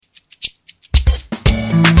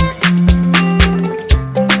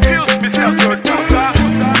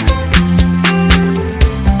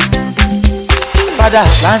Father,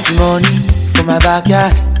 plenty money for my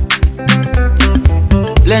backyard,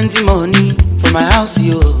 plenty money for my house,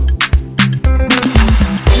 yo.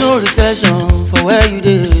 No recession for where you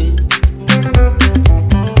dey.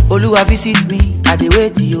 Oluwa visit me, I dey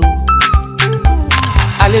wait, yo.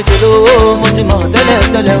 Àlejò lówó mo ti mọ̀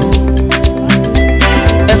tẹ́lẹ̀ o.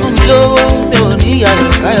 Ẹ fún mi lówó mi ò ní ìyàrá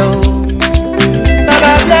káyọ̀ o.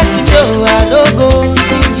 Baba bless me o, I no go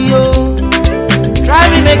stingy o. Try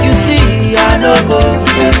me make you see, I no go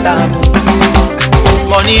waste time o.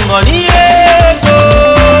 Money ego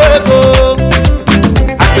ego.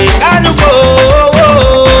 Àpèkánú kò owó.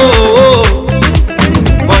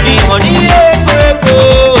 Money ego ego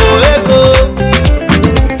ego.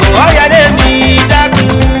 Ọ̀yàdé mi dákun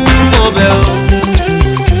mo bẹ̀ o.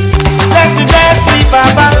 Bless me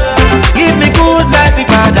Baba, give me good life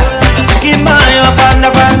Father. Kí n máa yan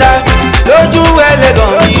fandafanda lójú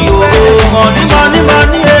ẹlẹ́gàn mi o. Money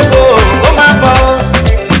ego ó máa bọ̀ o.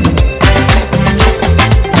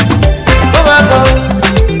 Ó máa bọ̀ o.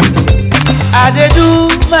 I dey do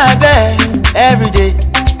my best every day.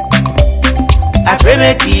 I pray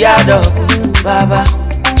make e add up, Baba.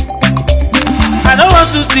 I no want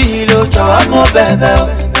to steal o, jọ̀wọ́ mo bẹ̀bẹ̀ o.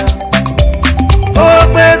 Ó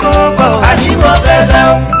pé kó pọ̀, àní mo bẹ̀bẹ̀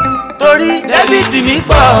o. Torí débìtì mi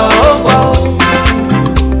pọ̀ ó pọ̀ o.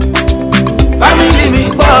 Family mi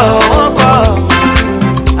pọ̀ ó pọ̀ o.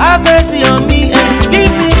 Have mercy on me and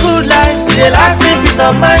give me good life. E dey last me peace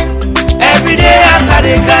of mind. Every day as I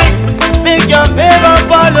dey grind, make your favour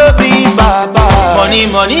follow me, Baba.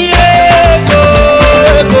 Money ego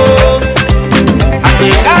ego.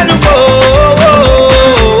 Àpèkánú kò owó.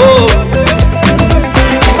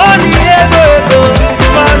 Money ego ego.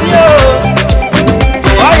 Money o.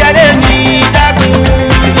 Ọ̀yàdé mi dákun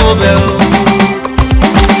mo bẹ̀ o.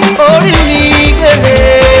 Orí mi kéré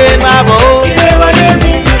máa bọ̀ o. Ilé wọlé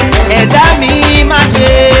mi. Ẹ̀dá mi máa ṣe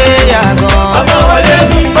yàgàn. Ọmọ wọlé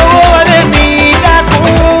mi. Owó wọlé mi dákun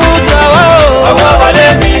jọ̀wọ́ o. Ọmọ wọlé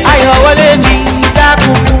mi. Ayọ̀ wọlé mi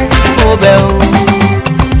dákun mo bẹ̀ o.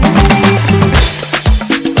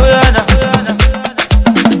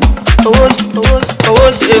 Owó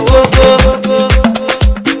ṣe kókó.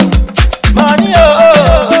 Money o,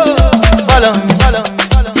 follow me.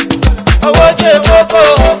 Owó ṣe kókó,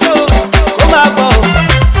 ó máa bọ̀ o.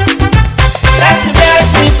 Bless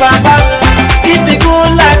me Baba, give me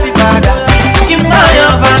good life Father. Kí n máa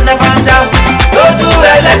yan fandafanda lójú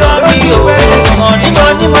ẹlẹ́gàn mi o.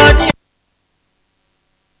 Money.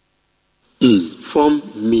 Inform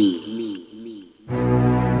me.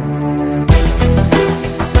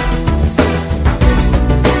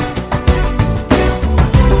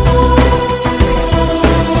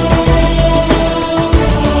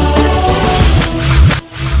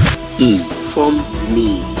 Inform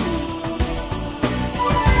me.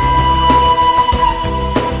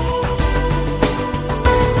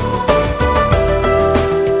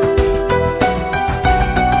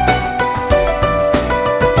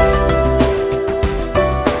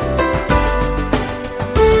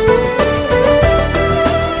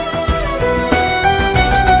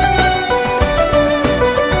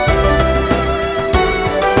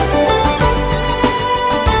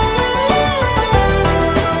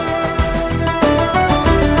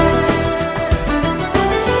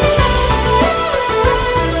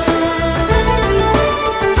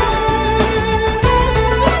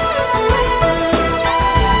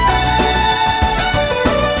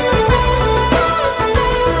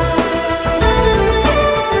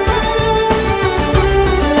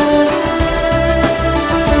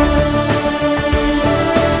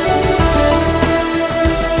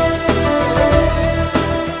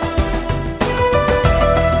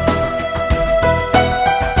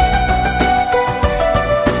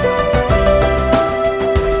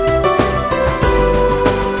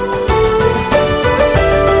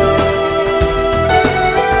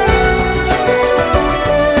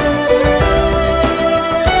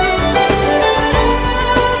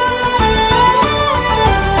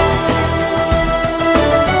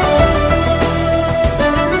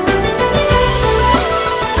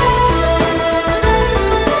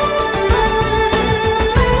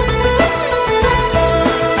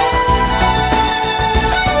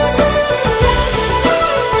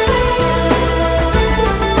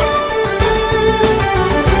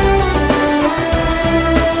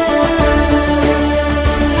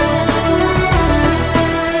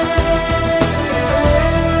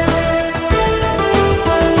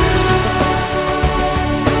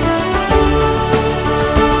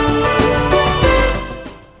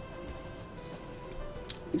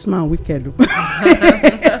 This man wicked.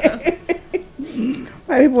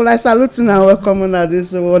 My people, I salute you and welcome on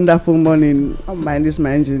this wonderful morning. Oh man, this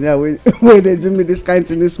my engineer where they do me this kind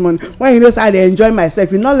thing this morning. When you know say I dey enjoy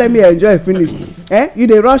myself, you not let me enjoy finish. You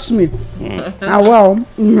dey rush me. Wow.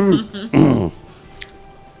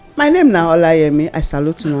 My name na Olayemi. I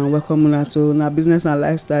salute you and welcome una to na business and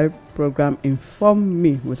lifestyle program Inform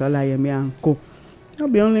Me with Olayemi and Co. No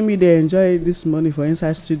be only me dey enjoy this morning for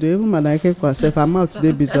inside studio. Even Madam Ikeko herself, I'm out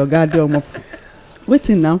today busy oga omo.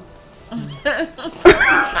 Wetin now?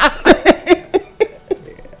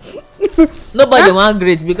 Nobody want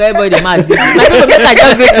great because everybody mad. My people make I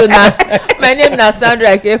just greet you now. My name na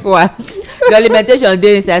Sandra Ikefua. The alimentation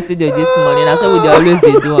dey inside studio this morning. Na so we dey always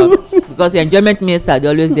dey do am because the enjoyment minister dey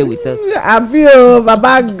always dey with us. Abi o,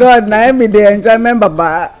 Baba God na me dey enjoyment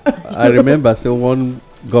Baba. I remember say one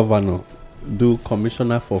governor do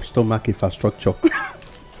commissioner for stomach infrastructure.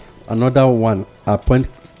 Another one appoint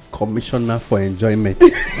commissioner for enjoyment.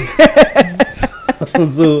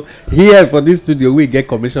 So here for this studio we get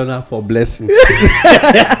commissioner for blessing.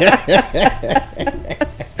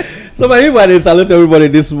 So my people, I salute everybody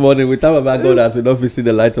this morning. We talk about God as we don't see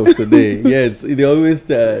the light of today. Yes, it always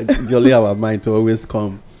jolly our mind to always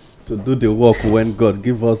come to do the work when God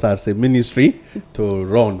give us as a ministry to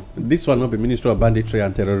run. This one not be ministry of banditry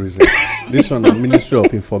and terrorism. This one is ministry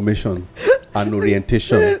of information and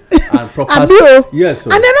orientation and proper. Yes,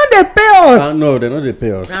 and they know they pay us. No, they know they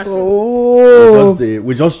pay us. Oh,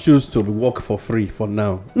 we just choose to work for free for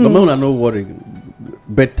now. No man, no worry.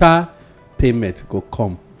 Better payment go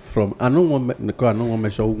come from. I don't want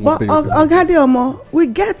measure. But Ogade Omo, we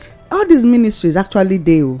get all these ministries actually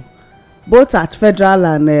dey both at federal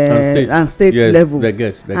and state yes, level. They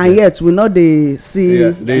get. Yet we know they see.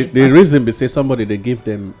 Yeah, the reason be say somebody they give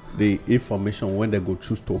them the information when they go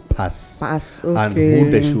choose to pass. Okay. And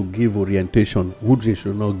who they should give orientation, who they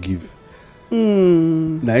should not give.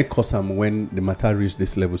 Now it cause them when the matter reach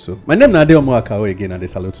this level. So my name is Adeomo Akawo again, and they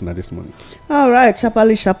salute you this morning. All right,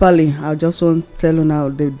 sharply. I just want to tell you now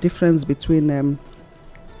the difference between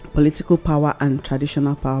political power and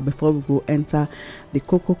traditional power before we go enter the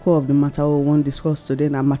core of the matter we want to discuss today.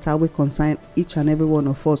 Now, matter we concern each and every one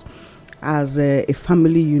of us as a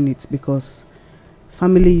family unit, because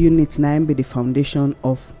family unit now be the foundation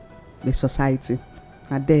of the society.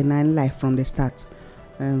 And then nine life from the start.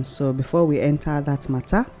 So before we enter that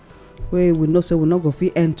matter, we know say we not go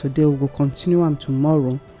fit end today. We will continue on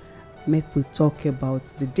tomorrow. Make we talk about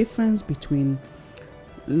the difference between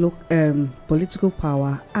political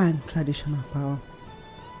power and traditional power.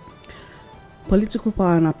 Political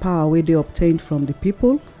power and a power where they obtained from the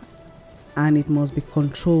people, and it must be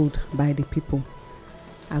controlled by the people.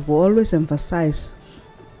 I will always emphasize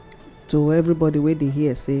to everybody where they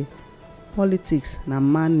hear say politics na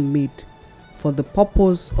man-made for the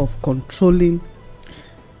purpose of controlling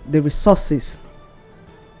the resources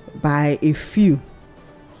by a few.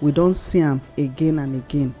 We don't see them again and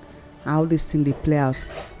again. How this thing they play out,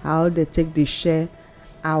 how they take the share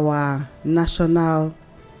our national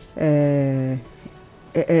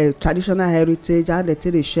traditional heritage, how they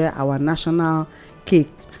take the share our national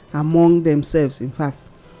cake among themselves. In fact,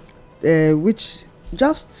 which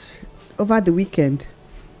just over the weekend,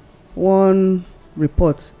 one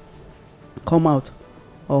report come out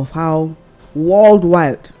of how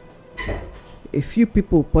worldwide a few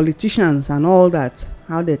people, politicians and all that,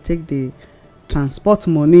 how they take the transport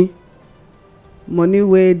money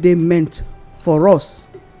where they meant for us,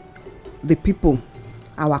 the people,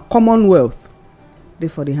 our commonwealth, they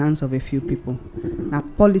for the hands of a few people. Now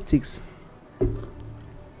politics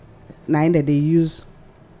now that they use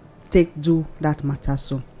take do that matter.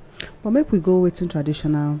 So but make we go within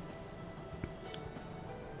traditional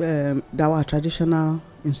that our traditional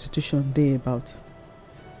institution dey about.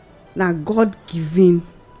 Now God giving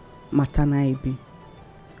matter na e be.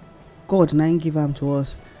 God na give am to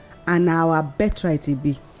us, and our birthright e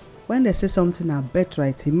be. When they say something na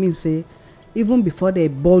birthright, it means say even before they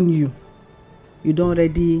born you, you don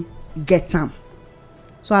already get am.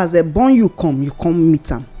 So as they born you come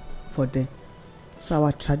meet am for them. So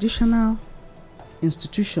our traditional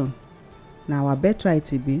institution na our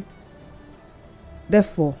birthright e be.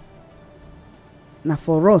 Therefore, now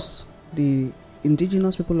for us, the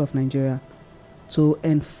indigenous people of Nigeria, to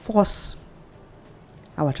enforce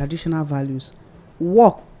our traditional values,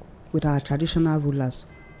 work with our traditional rulers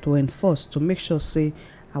to enforce, to make sure say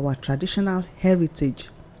our traditional heritage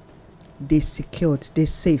they secured, they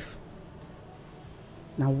safe.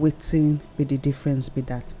 Now waiting be the difference be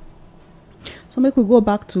that. So make we go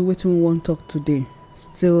back to what we want to talk today,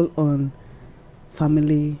 still on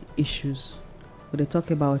family issues. We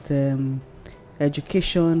talk about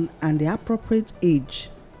education and the appropriate age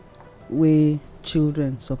where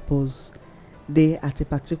children suppose dey at a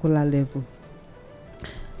particular level.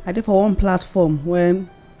 I dey for one platform when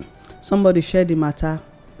somebody share the matter,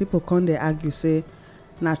 people come dey argue say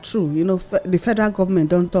na true, you know, the federal government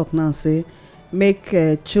don talk now say make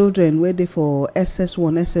children wey dey for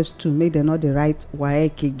ss1 ss2 make dem no dey write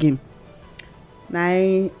waec again. Na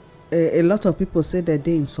a lot of people say dem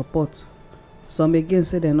dey in support, some again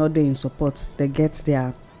say dem no dey in support. Dem get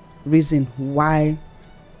their reason why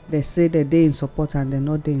dem say dem dey in support and dem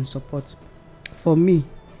no dey in support. For me,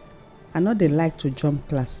 I no dey like to jump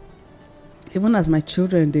class. Even as my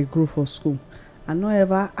children dey grow for school, I no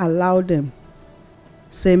ever allow them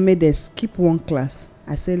say make dem skip one class.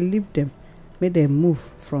 I say leave them, make dem move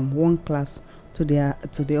from one class to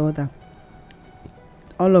the other.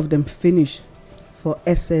 All of them finish for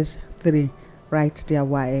ss3 write their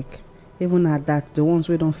waec. Even at that, the ones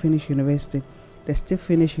wey don finish university, they still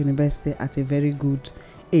finish university at a very good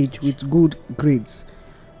age with good grades,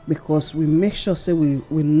 because we make sure say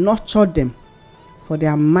we nurture them for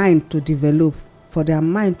their mind to develop, for their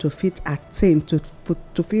mind to fit attain, to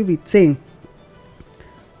fit retain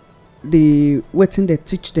the wetin they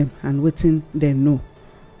teach them and wetin they know.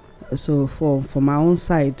 So for my own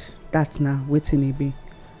side, that's na wetin e be.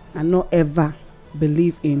 I no ever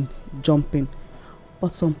believe in jumping,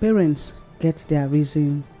 but some parents get their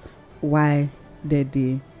reason why they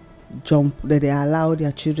dey jump, they dey allow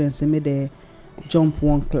their children say make they jump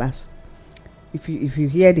one class. If you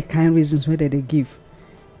hear the kind reasons wey they dey give,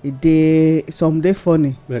 some dey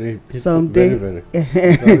funny, some dey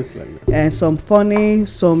like some funny,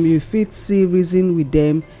 some you fit see reason with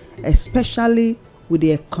them, especially with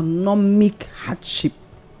the economic hardship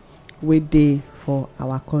wey dey for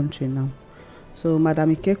our country now. So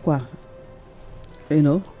Madam Ikekwa,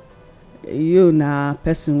 you na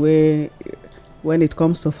person wey, when it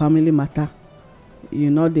comes to family matter, you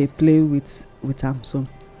know they play with am. So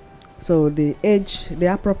the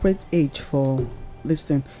appropriate age for this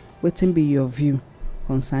thing, wetin be your view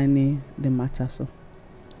concerning the matter? So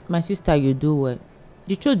my sister, you do well.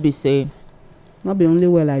 The truth be say, not be only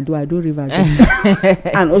well I do river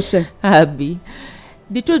and ocean happy.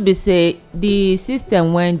 The truth be say, the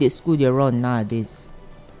system when the school they run nowadays,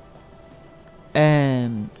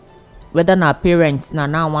 whether na parents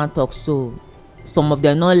now want talk, so some of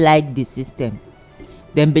them not like the system.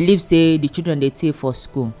 Them believe say the children they take for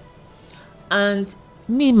school, and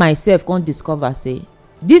me myself can't discover say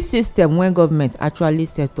this system when government actually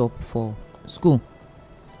set up for school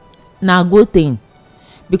na good thing,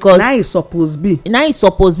 because now it's supposed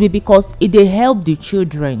be because it dey help the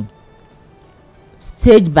children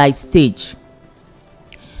stage by stage.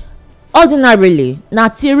 Ordinarily na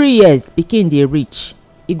 3 years pikin dey reach,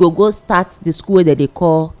 e go start the school that they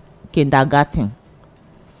call kindergarten.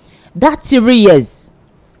 That 3 years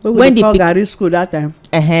when they call Gary school that time,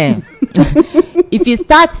 if you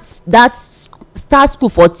start school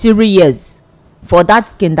for 3 years for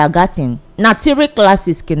that kindergarten, na 3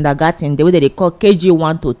 classes kindergarten, the way that they call KG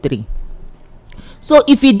 1 to 3. So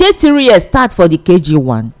if you dey 3 years start for the KG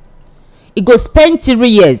 1, e go spend 3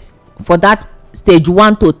 years for that stage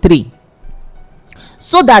 1 to 3,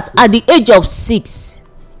 so that at the age of 6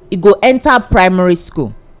 e go enter primary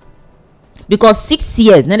school, because 6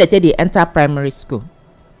 years na they enter primary school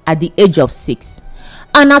at the age of 6.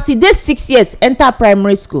 And as e dey 6 years enter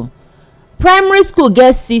primary school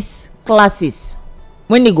get 6 classes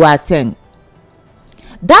when e go attend.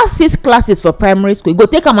 That 6 classes for primary school, e go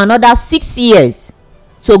take am another 6 years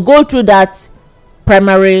to go through that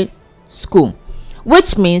primary school,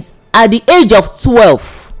 which means at the age of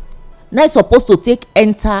 12 now it's supposed to take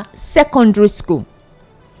enter secondary school.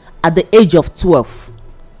 At the age of 12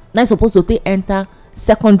 now it's supposed to take enter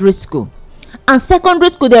secondary school, and secondary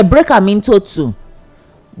school they break am into 2: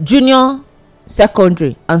 junior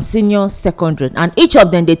secondary and senior secondary, and each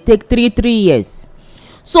of them they take 3 years.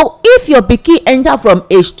 So if your pikin enter from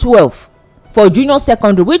age 12 for junior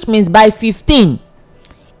secondary, which means by 15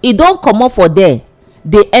 e don comot for there,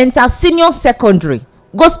 they enter senior secondary,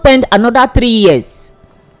 go spend another 3 years,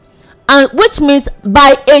 and which means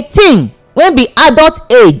by 18 when be adult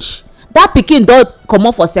age, that pikin don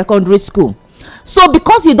comot for secondary school. So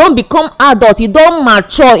because e don become adult, e don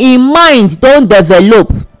mature, im mind don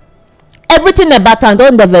develop, everything about am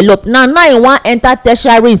don develop. Now e wan enter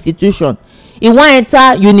tertiary institution, e wan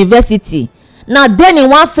enter university. Now then e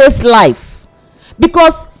wan face life,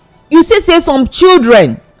 because you see say some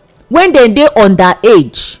children when dem dey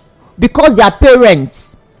underage, because their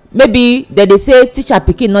parents maybe dem dey say teacher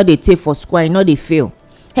pikin no dey take for school, e no dey fail,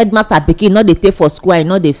 headmaster pikin no dey take for school, e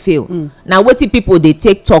no dey fail. Na wetin people dey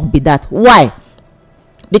take talk be that. Why?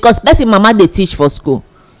 Because person mama dey teach for school,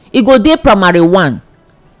 e go dey primary 1.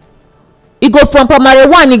 E go from primary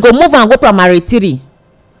 1 e go move am go primary 3.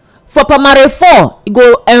 For primary 4 e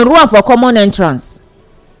go enroll am for common entrance.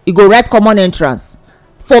 E go write common entrance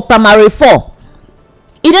for primary 4.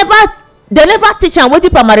 They never teach am wetin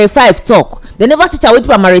primary 5 talk. They never teach am wetin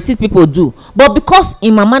primary 6 people do. But because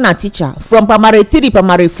im mama na teacher, from primary 3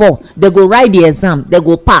 primary 4 they go write the exam, they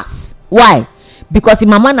go pass. Why? Because im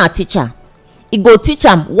mama na teacher. E go teach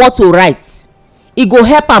am what to write. E go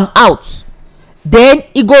help am out. Then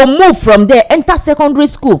e go move from there enter secondary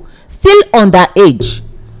school still underage.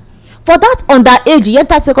 For that underage e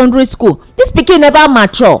enter secondary school, this pikin never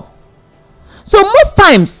mature. So most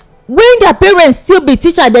times when their parents still be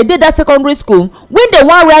teacher, they dey that secondary school, when they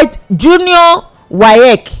wan write junior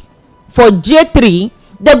waec for J3,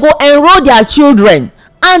 they go enroll their children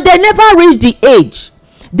and they never reach the age.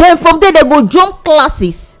 Then from there they go jump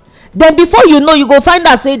classes. Then before you know, you go find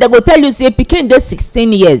out say they go tell you say pikin dey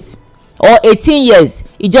 16 years or 18 years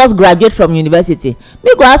e just graduate from university.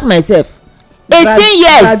 Me go ask myself, 18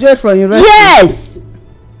 years graduate from university? Yes,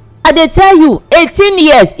 I dey tell you, 18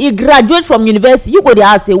 years e graduate from university. You go dey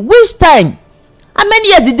ask say which time, how many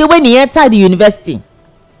years e dey when e enter the university,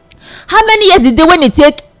 how many years e dey when e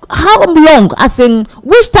take, how long, as in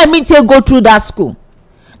which time e take go through that school.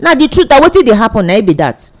 Na the truth na wetin dey happen na e be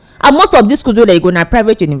that. And most of these schools wey dey go na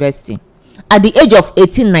private university, at the age of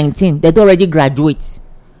 18-19 they don already graduate.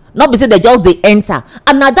 Not be say they just dey enter,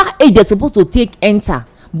 and na that age they suppose to take enter.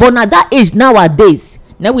 But na that age nowadays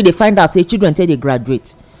na we dey find out say children take dey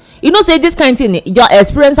graduate. You know say this kind thing your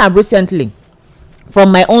experience am recently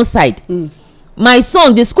from my own side. My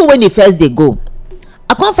son, the school when he first dey go,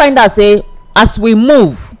 I come find out say as we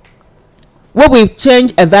move, when we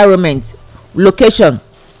change environment, location,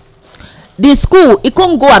 the school e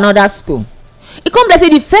come go another school. E come dey say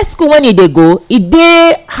the first school when e dey go, e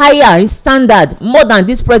dey higher in standard more than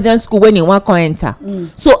this present school when e wan come enter.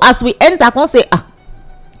 So as we enter, come say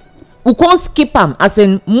we come skip am, as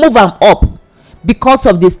in move am up, because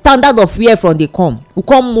of the standard of where from dey come. We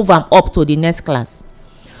come move am up to the next class.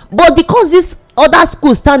 But because this other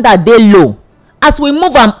school standard dey low, as we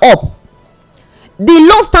move am up, the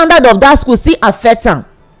low standard of that school still affect am,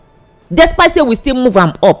 despite say we still move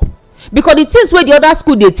am up. Because the things wey the other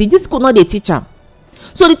school dey teach, this school no dey teach am.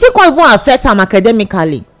 So the thing come even affect am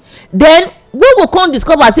academically. Then when we come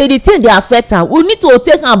discover say the thing dey affect am, we need to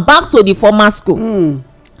take am back to the former school.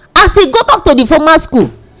 As e go back to the former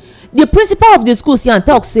school, the principal of the school see am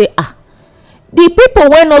talk say the people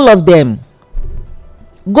when all of them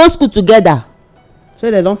go school together,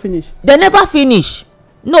 so they don finish? They never finish.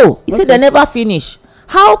 No, he say they never finish.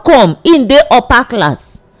 How come in dey upper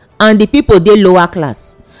class and the people dey lower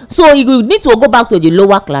class? So you need to go back to the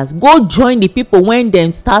lower class, go join the people when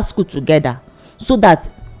dem start school together, so that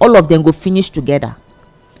all of them go finish together.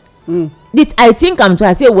 I think am to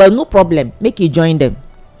I say, well, no problem, make you join them.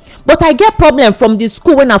 But I get problem from the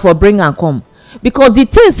school when I for bring am come, because the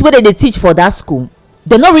things wey dey teach for that school,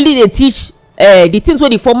 they no really dey teach the things wey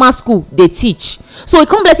the former school dey teach. So e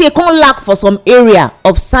come be say e come lack for some area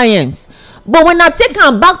of science. But when I take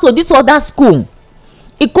am back to this other school,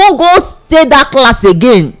 e come go stay that class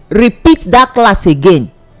again, repeat that class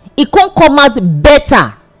again, e come out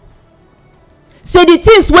better. Say the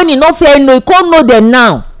things when e no fair know, e come know them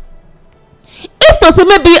now. If to say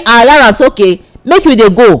maybe allowance, okay, make you dey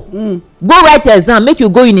go write exam, make you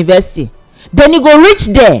go university, then you go reach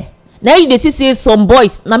there, na you dey see say some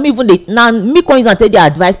boys, na me come use am take dey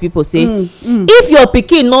advise people say, if your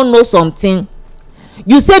pikin no know something,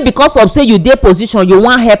 you say because of say you dey position, you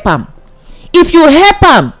wan help am. If you help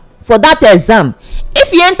am for that exam,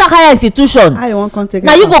 if you enter higher institution, how you wan come take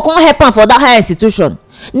na you go come help am for that higher institution.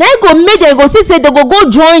 Na you go make dem go see say they go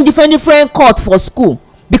join different court for school,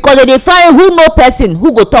 because they dey find who know person,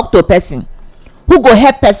 who go talk to person, who go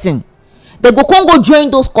help person. They go come go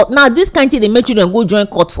join those court. Now this kind thing dey make children go join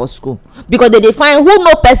court for school, because they dey find who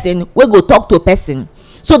know person, wey go talk to person,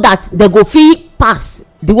 so that they go fit pass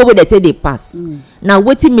the way they take dey pass. Now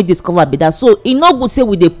wetin me discover be that. So e no good say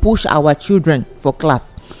we dey push our children for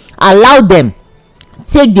class. Allow them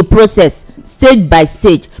take the process stage by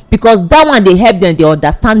stage, because that one dey help them, dey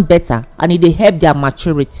understand better, and e dey help their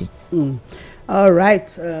maturity. All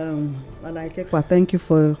right, Madam Ikekwa, thank you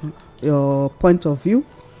for your point of view.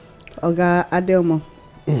 Oga Adeomo.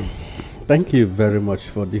 Thank you very much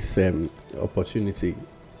for this opportunity.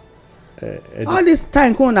 All this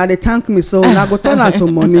time una dey thank me, so una go turn am to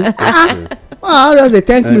money. How does they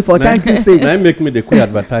thank me for thanking sake? Na make me dey quick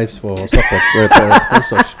advertise for support for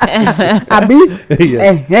sponsorship. Abi?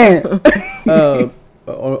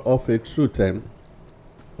 Of a truth,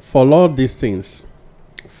 for all these things,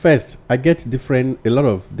 first, I get a lot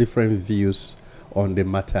of different views on the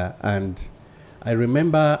matter, and I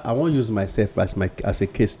remember I won't use myself as a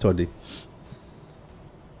case study.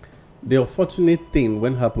 The unfortunate thing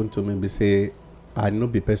when happened to me be say I no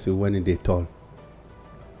be person when in the tall,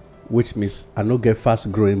 which means I no get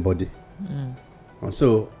fast growing body. And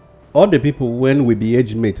so all the people when we be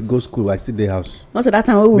age mate go school, I see the house. Not so that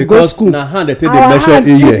time when we go Because school. na hand they take the Our measure hands,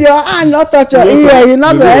 ear. if your hand not touch your ear, you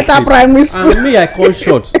not go enter primary school. And me, I call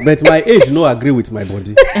short, but my age no agree with my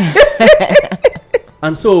body.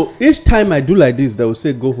 And so each time I do like this, they will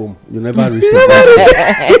say, "Go home. You never reach."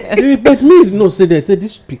 But me, no, say they say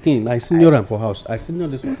this pikin. I senior am for house. I senior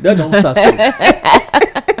this one. They don't start.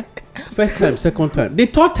 First time, second time, the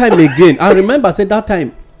third time again. I remember say that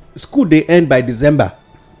time school they end by December.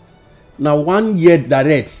 Now 1 year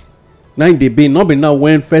direct. Now they be not be now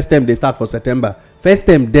when first time they start for September. First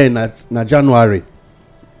time then na January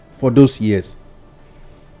for those years.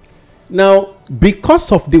 Now,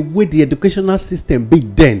 because of the way the educational system be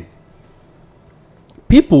then,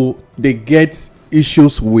 people they get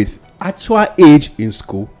issues with actual age in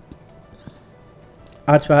school,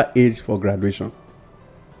 actual age for graduation.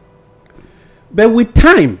 But with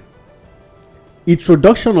time,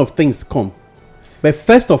 introduction of things come. But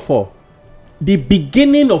first of all, the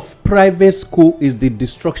beginning of private school is the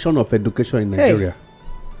destruction of education in Nigeria.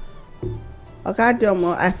 Okay,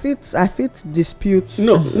 Diomo, I fit dispute.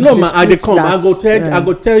 No, man, I dey come. I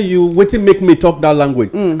go tell you wetin make me talk that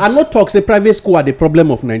language. I no talk say private school are the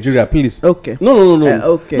problem of Nigeria, please. Okay. No.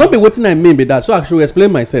 Okay. No be wetin I mean by that. So I should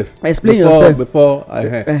explain myself. Explain yourself. Before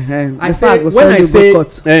I say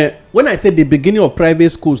when I say the beginning of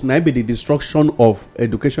private schools na be the destruction of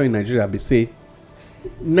education in Nigeria, be say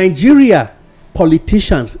Nigeria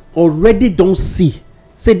politicians already don see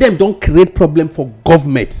say dem don create problem for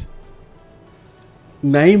government.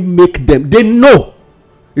 Na im make them, they know.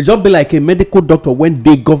 It just be like a medical doctor when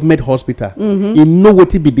they government hospital. He know what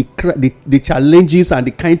be the challenges and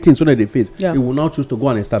the kind things when they face. He will now choose to go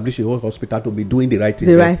and establish a whole hospital to be doing the right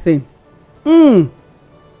thing. Right thing.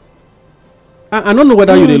 I don't know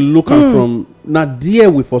whether you dey look am from now there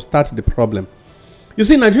we for start the problem. You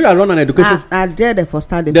see, Nigeria run an education. There they for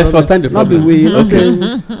start the They problem. for start the problem. Not be we, you know,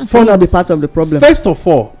 say for not be part of the problem. First of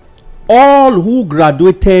all who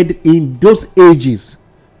graduated in those ages,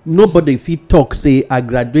 nobody fit talk say I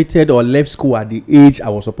graduated or left school at the age I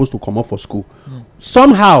was supposed to come out for school.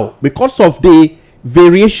 Somehow, because of the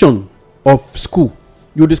variation of school,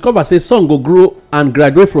 you discover say some go grow and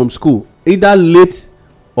graduate from school either late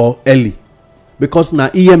or early because na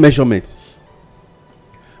year measurement.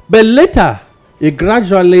 But later, it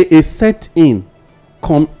gradually a set in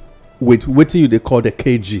come with wetin you dey call the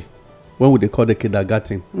KG. When we they call the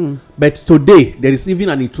kindergarten. But today, there is even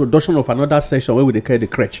an introduction of another session where we they call the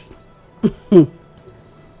crèche.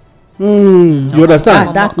 You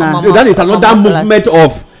understand? That is another movement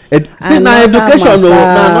of see now education.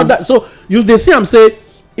 Another, so you they see I'm say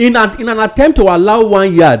in an attempt to allow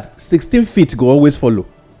 1 yard, 16 feet go always follow.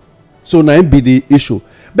 So now be the issue.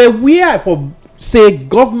 But we are for say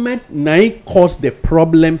government now cause the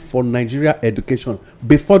problem for Nigeria education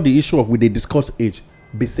before the issue of we they discuss age.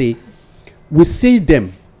 Be say we see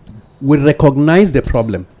them, we recognize the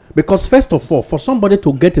problem. Because first of all, for somebody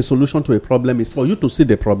to get a solution to a problem is for you to see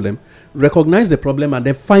the problem, recognize the problem, and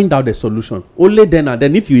then find out the solution. Only then and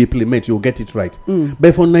then if you implement, you'll get it right.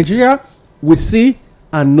 But for Nigeria, we see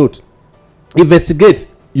and note. Investigate,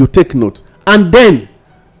 you take note. And then,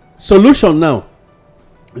 solution now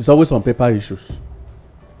is always on paper issues.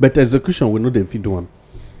 But execution, we know them if you do one.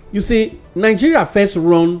 You see, Nigeria first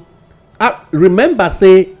run. Remember,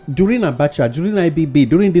 say, during Abacha, during IBB,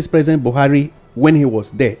 during this President Buhari, when he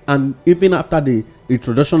was there, and even after the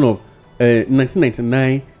introduction of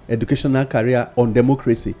 1999 educational career on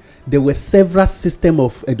democracy, there were several systems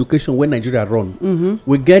of education when Nigeria run.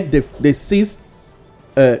 We get the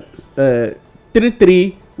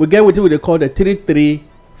 33, we get what they call the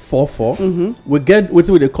 3344. We get what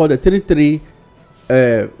they call the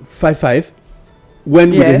 3355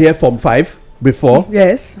 when we hear from 5 before.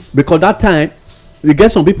 Yes. Because that time, we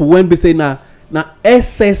get some people when we say now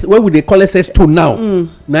SS, what would they call SS2 now?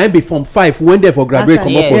 Now be from 5 when they for graduate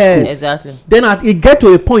come up for school. Exactly. Then it get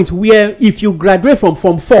to a point where if you graduate from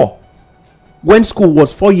 4, when school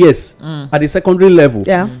was 4 years at the secondary level,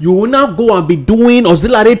 you will now go and be doing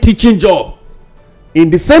auxiliary teaching job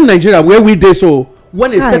in the same Nigeria where we did. So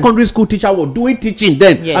when a secondary school teacher was doing teaching,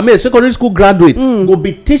 then I mean a secondary school graduate go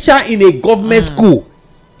be teacher in a government school.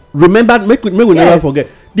 Remember, make we never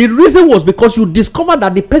forget. The reason was because you discovered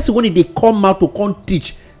that the person when they come out to come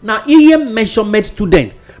teach, na iye measurement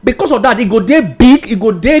student because of that e go dey big e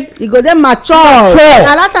go dey mature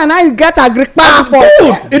na that time now you get agripa for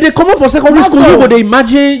good e dey comot for secondary school you go dey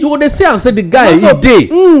imagine you go dey see am say the guy e dey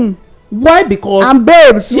why because and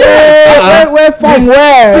babes wey form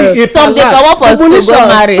well some dey comot for school go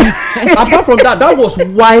marry apart from that was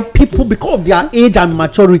why people because of their age and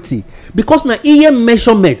maturity because na iye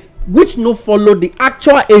measurement which no follow the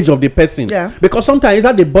actual age of the person because sometimes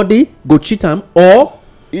either the body go cheat am or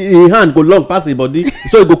e hand go long pass the body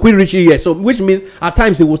so e go quick reach here so which means at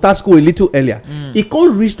times e go start school a little earlier e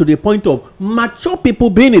con reach to the point of mature people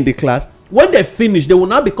being in the class when they finish they will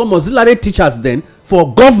now become auxiliary teachers then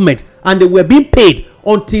for government and they were being paid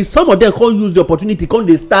until some of them con use the opportunity con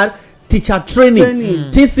dey start teacher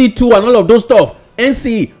training TC2 and all of those stuff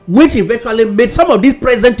NCE which eventually made some of these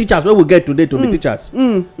present teachers wey we get today to be teachers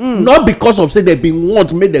not because of say they been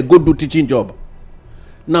want make dem go do teaching job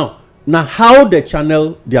now na how they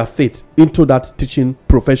channel their faith into that teaching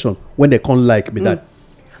profession when they come like be that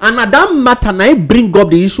and na that matter na im bring up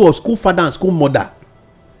the issue of school father and school mother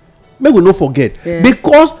make we no forget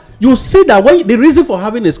because you see that when the reason for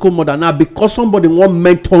having a school mother na because somebody wan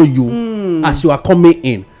mentor you as you are coming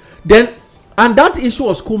in then and that issue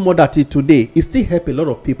of school mother till today e still help a lot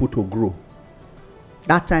of people to grow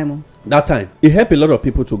that time e help a lot of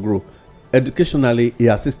people to grow educationally e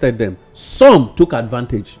assisted them some took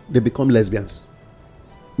advantage they become lesbians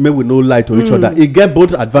may we no lie to each other e get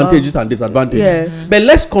both advantages and disadvantages but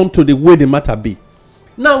let's come to the way the matter be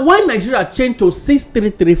now when Nigeria change to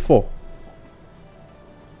 6334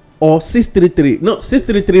 or 633 no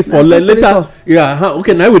 6334 later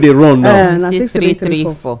okay now we dey run now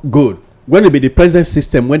 6334 good when e be the present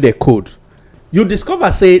system when they code you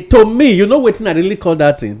discover say to me you know wetin I really call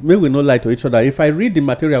that thing make we no lie to each other if I read the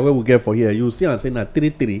material wey we get for here you see am say na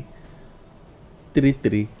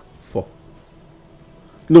 33334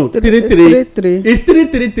 no 33 it's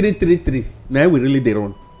 33333 na we really dey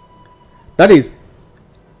run that is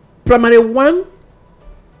primary 1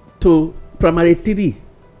 to primary 3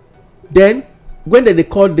 then when they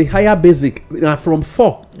call the higher basic from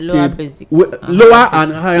 4 lower basic lower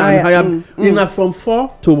and higher from 4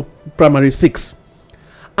 to primary 6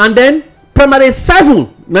 and then primary 7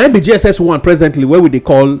 now be GSS 1 presently where we dey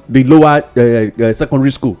call the lower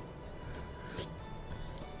secondary school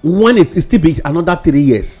when it still be another 3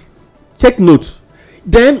 years check note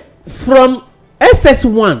then from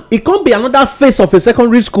SS1 it can be another phase of a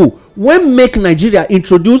secondary school when make Nigeria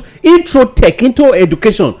introduce intro tech into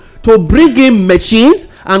education to bring in machines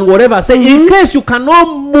and whatever say in case you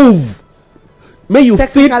cannot move may you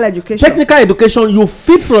technical education you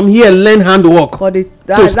fit from here learn handwork for the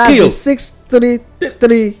to skill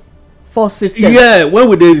 6334 system when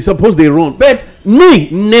we dey suppose dey run but me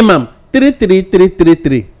name am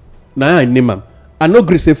 33333 na I name am I no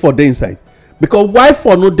gree say 4 dey inside because why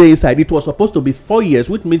 4 no dey inside it was supposed to be 4 years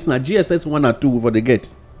which means na GSS 1 and 2 for the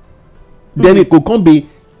get then it go come be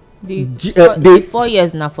the 4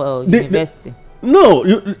 years na for university no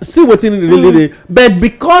you see wetin really dey but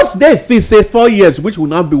because they feel say 4 years which will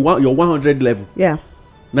now be your 100 level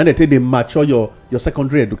now they take dey mature your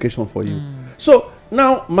secondary education for you so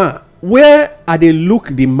now where I dey look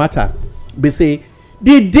the matter be say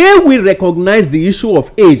the day we recognize the issue of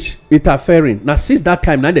age interfering na since that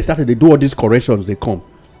time now they started dey do all these corrections dey come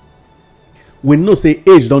we know say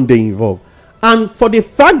age don dey involved and for the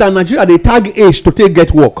fact that Nigeria dey tag age to take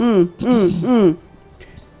get work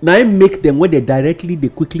na im make them when they directly dey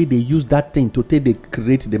quickly dey use that thing to take dey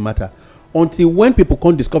create the matter until when people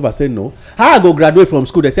come discover say no how I go graduate from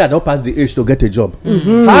school they say I don pass the age to get a job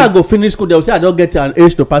how I go finish school they say I don get an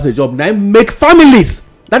age to pass a job na im make families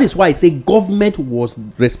that is why I say government was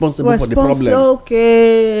responsible for the problem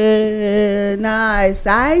okay nice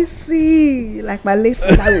I see like my late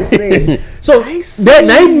father will say so then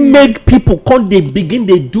I make people come dey begin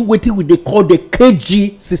dey do wetin we dey call the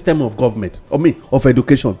KG system of government of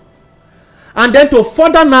education and then to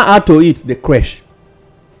further now add to it the creche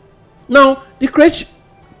now the creche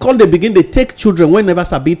come dey begin dey take children wey never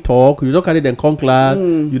sabi talk you don carry dem come class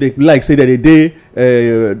you dey like say dem dey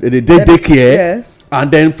daycare and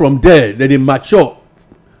then from there dem dey mature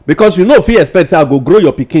because you no fit expect say I go grow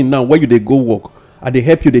your pikin now when you dey go work I dey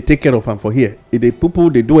help you dey take care of am for here people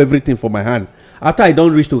dey do everything for my hand after I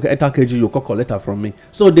don reach to enter KG you come collect am from me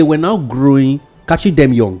so they were now growing catching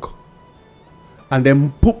them young and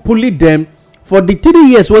then pulling them for the 3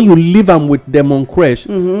 years when you leave am with them on creche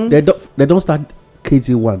they don start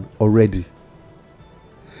KG1 already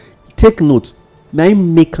take note na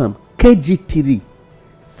im make am KG3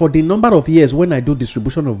 for the number of years when I do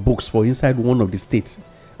distribution of books for inside one of the states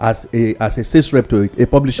as a sales rep to a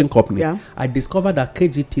publishing company, Yeah. I discovered that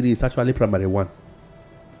KG3 is actually primary 1.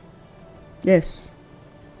 Yes.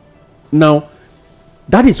 Now,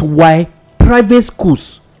 that is why private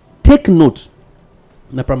schools take note.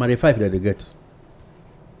 Na primary 5 that they get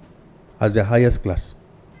as their highest class.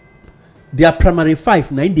 Their primary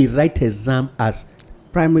 5 now they write exam as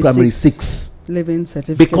Primary 6 living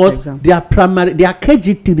certificate because exam. their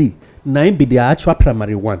KG3 now be their actual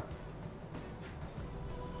primary 1.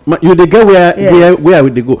 You dey get Yes. where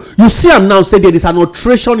they go. You see am now say there is an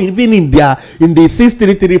alteration even in the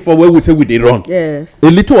 6334 where we say we dey run. Yes. A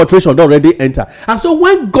little alteration don already enter. And so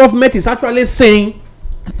when government is actually saying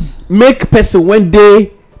make person when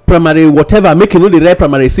dey primary whatever make you know dey write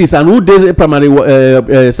primary 6 and who dey primary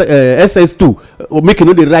SS2 or make you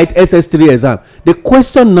know dey write SS3 exam, the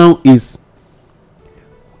question now is,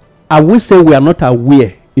 I will say we are not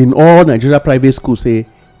aware in all Nigeria private schools say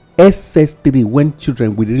SS3 when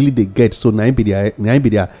children will really dey get, so na im be their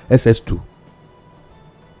SS2.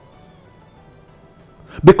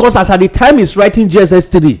 Because as at the time is writing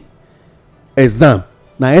GSS3 exam,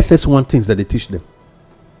 na SS1 things that they teach them.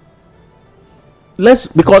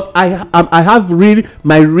 Because I have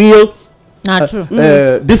my real True.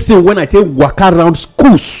 this thing when I take waka around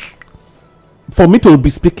schools for me to be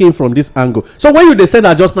speaking from this angle. So when they said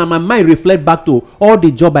that just now, my mind reflect back to all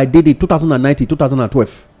the job I did in 2019,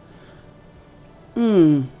 2012.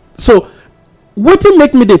 So wetin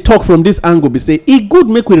make me dey talk from this angle be say e good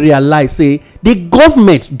make we realize say the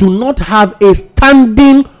government do not have a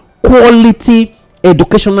standing quality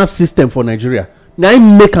educational system for Nigeria. Na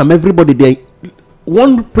im make am everybody dey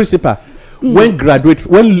one principal when graduate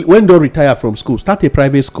when don retire from school start a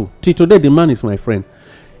private school till today the man is my friend.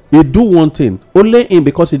 He do one thing only him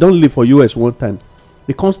because he don live for US one time.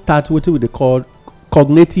 He come start wetin we dey call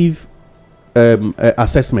cognitive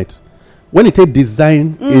assessment. When you take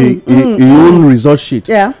design a own result sheet,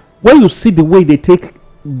 Yeah. when you see the way they take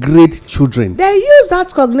grade children, They use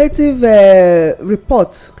that cognitive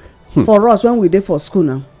report for us when we dey for school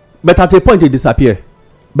now. but at a point it disappear.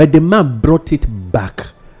 But the man brought it back.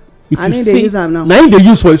 If And you him dey see use am now. him dey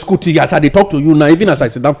use for school till as I dey talk to you now, even as I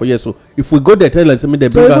sit down for here. So if we go there, tell them say me they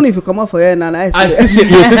So bring even am. if you come out for here now, I I see. see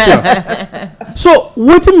you see am. So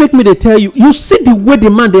wetin make me dey tell you, you see the way the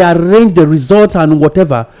man dey arrange the results and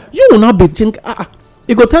whatever, you will not be think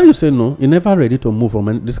he go tell you say no, he never ready to move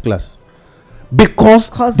from this class. Because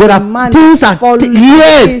there the are man things follow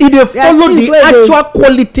yes, the- he dey there are follow things the wey dey- actual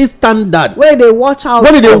quality standard. Where they watch out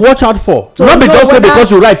What did they for, watch out for? To Not be know just say whether-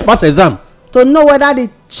 because you write pass exam. to know whether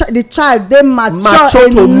the child dey Mature mature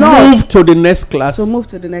to enough move to the next class. to move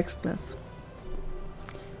to the next class.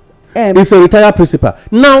 It's a retired principal.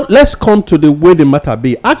 Now let's come to the way the matter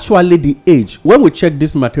be. Actually, the age when we check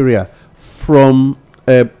this material from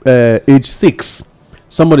age 6,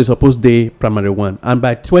 somebody supposed day primary 1, and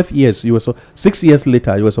by 12 years you were 6 years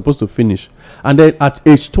later you were supposed to finish, and then at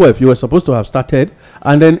age 12 you were supposed to have started,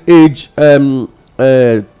 and then age 12,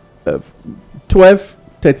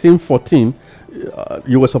 13, 14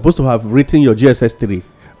 you were supposed to have written your GSS3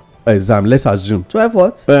 exam. Let's assume 12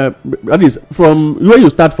 what? that is from when you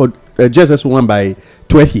start for GSS1 by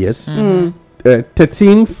 12 years.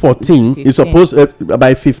 13, 14 is supposed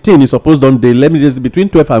by 15 is supposed on the let me just between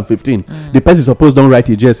 12 and 15 the person is supposed don't write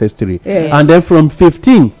the GSS3. Yes. And then from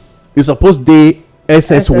 15 you supposed the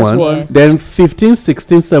SS1. Yes. Then 15,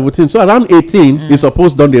 16, 17, so around 18 you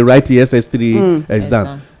supposed don't they write the SS3 exam.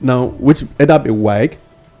 Exam. Now which either be WAEC,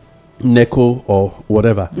 NECO or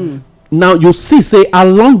whatever. Now you see say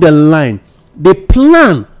along the line the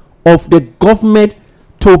plan of the government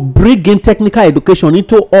to bring in technical education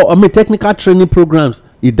into technical training programs,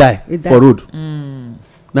 it die for road.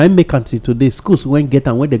 Now im make until today schools when get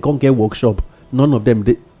am when they come get workshop, none of them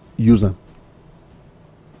they use them.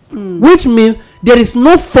 Which means there is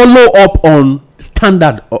no follow up on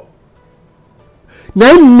standard.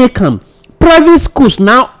 Now im make am private schools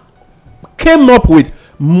now came up with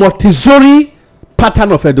Montessori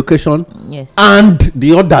pattern of education. Yes. And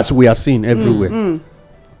the others we are seeing everywhere.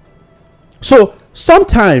 So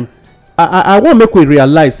sometime I want make we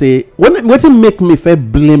realize say wetin make me fair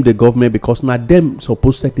blame the government because na them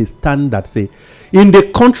suppose set a standard say in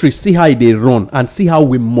the country see how e dey run and see how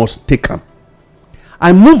we must take am.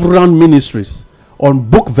 I move around ministries on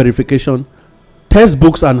book verification,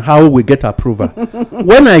 textbooks and how we get approval.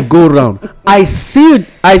 When I go around I see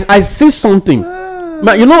something.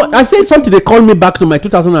 You know, I say something they call me back to my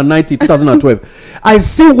 2019 2012. I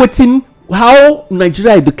see wetin how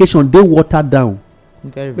Nigeria education dey watered down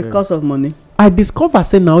Very, very. Because of money. I discover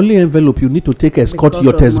say na only envelope you need to take escort Because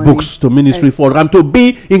your of textbooks money. to ministry for am to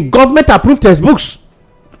be in government approved textbooks.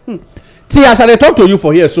 see as I dey talk to you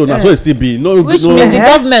for here so na so it still be. No, which no, means the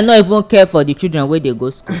government no even care for the children wey dey go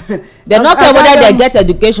school. They no care whether they get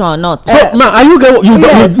education or not. so now are you get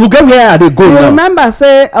you get where I dey go you now. remember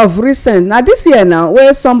say of recent na this year now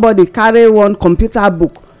wey somebody carry one computer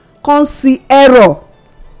book come see error.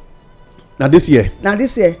 na this year.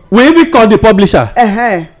 we even call the publisher.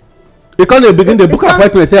 He come dey begin the book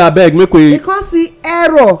appointment say abeg make we. come see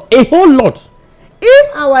error. a whole lot.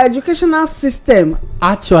 if our educational system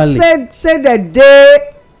actually say that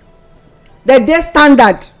dey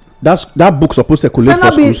standard. that book suppose circulate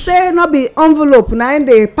for schools. say no be envelope na im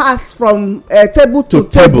dey pass from table to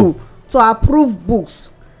table to approve books.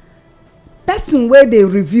 Person wey dey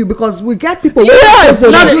review because we get people. yes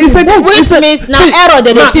which means na error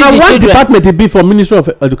dey teach the children. na what department e be for Ministry of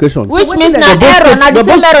Education. which means na error na the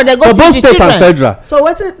same error dey go teach the children. for both state and federal. so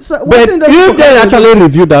wetin but if they actually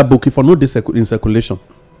review that book e for no dey in circulation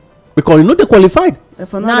because e no dey qualified.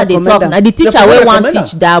 now dey talk na the teacher wey wan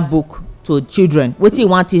teach that book to children wetin e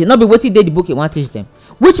wan teach no be wetin dey the book e wan teach them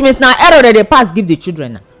which means na error dey pass give the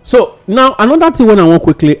children na. so now another thing wey I wan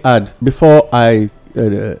quickly add before I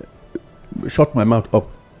shut my mouth up.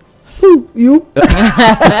 who you.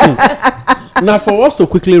 Now for us to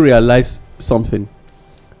quickly realize something,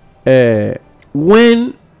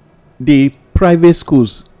 when the private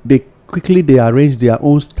schools they arrange their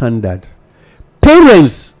own standard,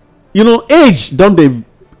 parents age don dey.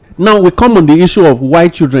 Now we come on the issue of why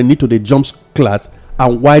children need to dey jump class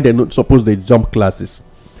and why they not suppose dey jump classes.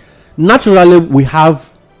 Naturally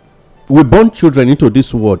we born children into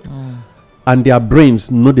this world and their brains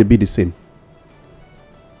no dey be the same.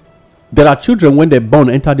 There are children when they born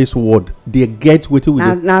enter this world they get wetin we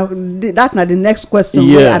now that na the next question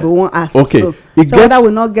wey I wan ask. Okay. so whether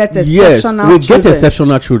we not get exceptional yes we children. get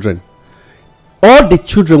exceptional children. All the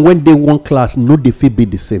children when they one class no dey fit be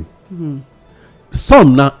the same.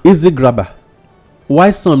 Some na easy grabber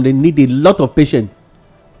while some they need a lot of patience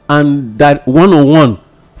and that one-on-one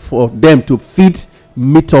for them to fit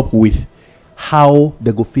meet up with how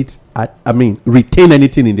they go fit retain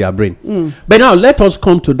anything in their brain. But now let us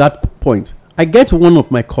come to that point. I get one of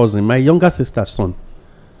my cousin, my younger sister's son.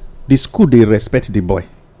 The school they respect the boy.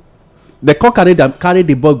 They come carry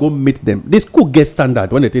the boy go meet them. The school get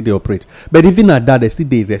standard when they operate, but even at that they still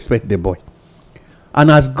they respect the boy. And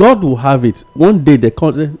as God will have it, one day they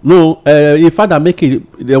call no if father make it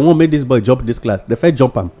they won't make this boy jump this class. They first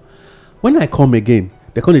jump him. When I come again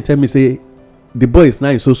they come to tell me say the boy is now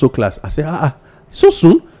in so class. I say so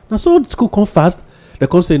soon now so school come fast. They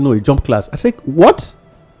come say no he jump class. I say what?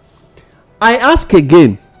 I ask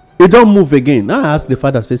again he don't move again. Now I ask the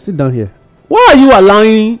father say sit down here, why are you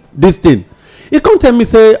allowing this thing? He come tell me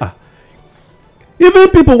say even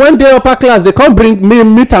people when they upper class they come bring me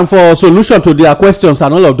meet am for solution to their questions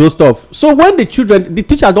and all of those stuff. So when the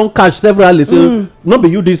teacher don catch severally say no be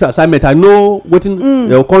you this assignment I know wetin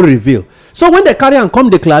they come reveal. So when they carry am come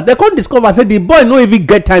the class they come discover say the boy no even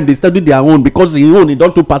get time dey study their own because him own he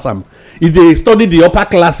don too pass am. He dey study the upper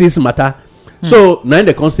classes matter. So now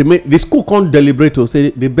they come say the school come deliberate to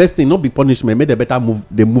say the best thing no be punishment make they better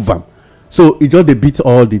move am. So e just dey beat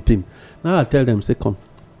all the thing. Now I tell them say come.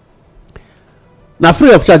 Now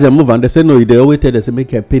free of charge dem move and they say no they always tell them say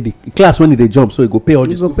make I pay the class when they jump so you go pay all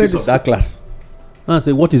the school fees of that class. Now I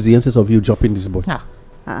say what is the essence of you jumping this boy?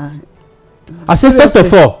 I say first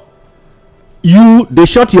of all you dey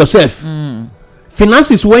short yourself.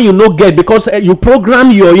 Finances when you no get because you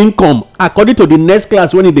program your income according to the next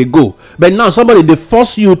class when they go, but now somebody dey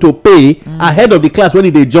force you to pay ahead of the class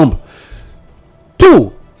when they jump.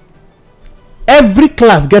 2, every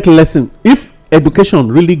class get lesson. If education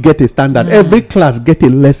really get a standard, every class get a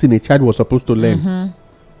lesson a child was supposed to learn.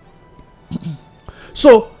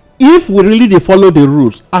 So if we really dey follow the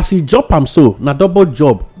rules as you jump am so na double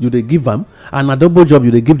job you dey give am and na double job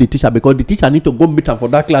you dey give the teacher because the teacher need to go meet am for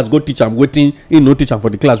that class go teach am wetin he no teach am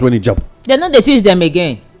for the class when he jump. They no dey teach them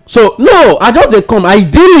again. So no I just dey come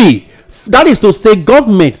ideally that is to say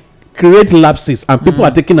government create lapses and people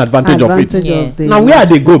are taking advantage of it. Yes. Now where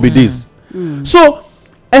they go be this. So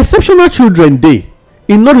exceptional children dey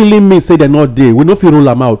e no really mean say dem not dey we no fit rule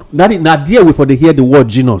am out. Na there we for dey hear the word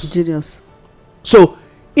genius. So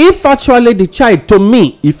if actually the child to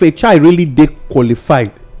me if a child really dey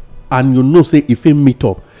qualified and you know say if he meet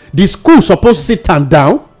up the school suppose sit am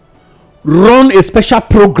down run a special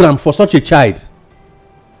program for such a child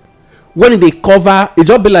when they cover it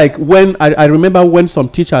just be like when I remember when some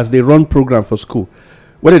teachers they run program for school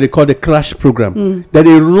what they call the crash program that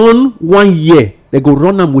they run 1 year they go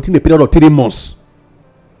run them within a period of 3 months.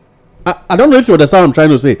 I don't know if you understand what I'm trying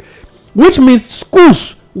to say, which means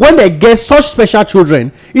schools when they get such special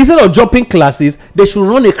children, instead of dropping classes, they should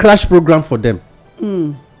run a crash program for them.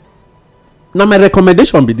 Now my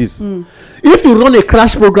recommendation be this: if you run a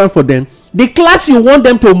crash program for them, the class you want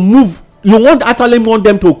them to move, you actually want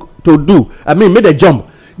them to do, I mean, make a jump,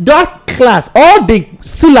 that class, all the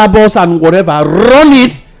syllabus and whatever, run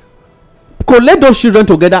it, collect those children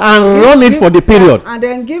together and run it for the period, and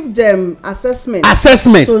then give them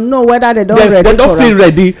assessment to know whether they don't feel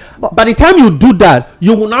ready. By the time you do that,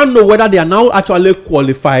 you will now know whether they are now actually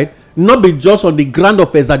qualified, not be just on the ground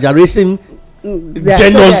of exaggeration.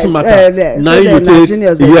 Genius matter. Now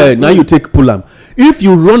you take Pulam. If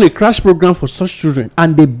you run a crash program for such children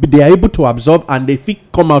and they are able to absorb and they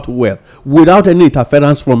come out well without any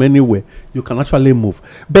interference from anywhere, you can actually move.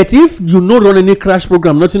 But if you not run any crash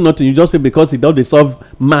program, nothing, you just say because he don't they solve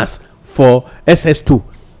maths for SS2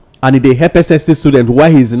 and they help SS3 student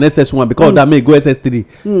while he's in SS1 because that may go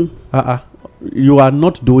SS3. You are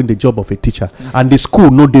not doing the job of a teacher, and the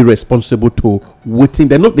school no dey responsible to waiting.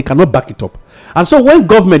 They cannot back it up. And so when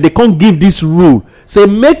government they can't give this rule, say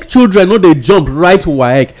make children know they jump right to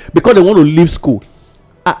WAEC because they want to leave school,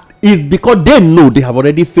 is because they know they have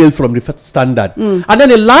already failed from the first standard. And then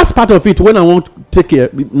the last part of it, when I want to take care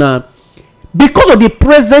now, because of the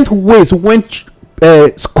present ways when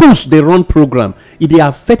schools they run program, it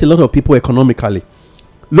affect a lot of people economically.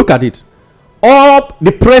 Look at it. All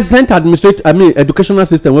the present educational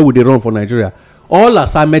system where would they run for Nigeria, all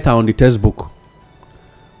assignment are on the textbook.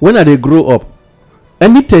 When they grow up,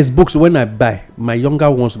 any textbooks when I buy, my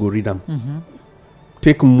younger ones go read them.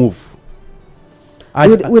 Take move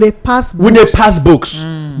with a pass books. With a pass books.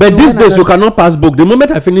 But these days you cannot pass book. The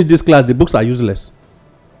moment I finish this class, the books are useless.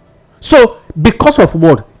 So because of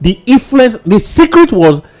what? The influence, the secret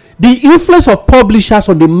was the influence of publishers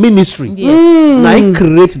on the ministry. Now it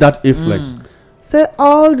creates that influence. Say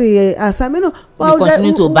all the assignment. Well, they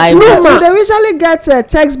continue to buy books. They usually get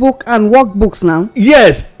textbook and workbooks now.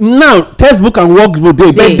 Yes, now textbook and workbook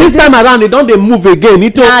but this time around they don't move again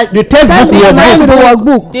into the textbook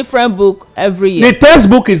workbook. Different book every year. The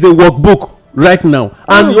textbook is the workbook right now,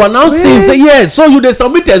 and you are now seeing say yes. So you dey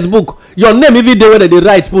submit textbook, your name even dey where they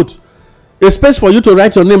write put a space for you to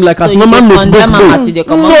write your name like as normal notebook dey.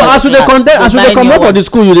 So as you dey come out for the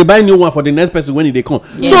school, you dey buy new one for the next person when they come.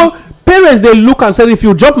 So parents dey look and say, if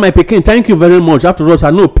you drop my pikin, thank you very much, after all I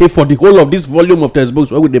no pay for the whole of this volume of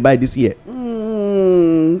textbooks wey we dey buy this year.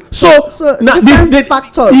 So different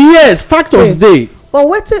factors. Yes, factors dey. But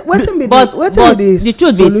wetin be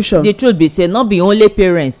the solution? The truth be say not be only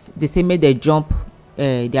parents dey say make dem jump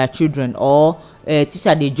their children or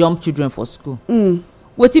teacher dey jump children for school.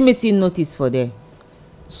 Wetin me see notice for there,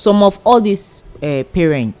 some of all these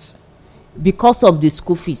parents, because of the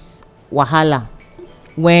school fees wahala,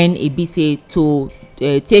 when e be say to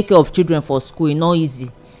take care of children for school e no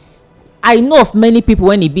easy. I know of many people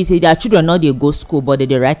when e be say their children no dey go school but they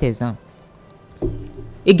dey write exam.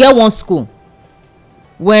 E get one school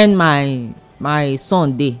when my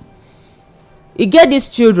son dey, e get these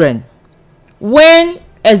children when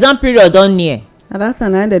exam period don near, at that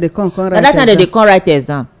time they dey come write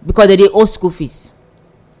exam because they dey owe school fees.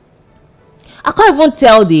 I can't even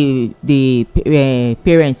tell the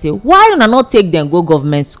parents say why una not take them go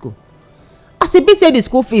government school, as e be say the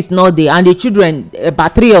school fees no dey and the children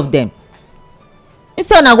about 3 of them,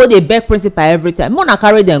 instead una go dey beg principal every time, make una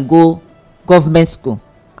carry them go government school,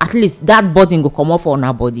 at least that burden go comot for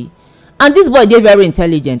una body. And this boy dey very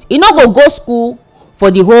intelligent, e no go school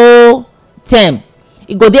for the whole term,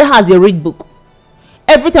 e go dey house dey read book.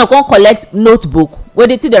 Every time come collect notebook wey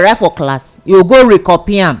dey take dey write for class, you go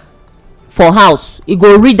recopy am for house, e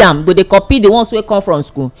go read am, go dey copy the ones wey come from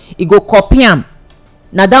school, e go copy am,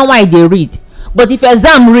 na that one e dey read. But if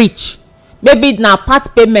exam reach, maybe na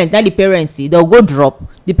part payment na the parents see, they'll go drop,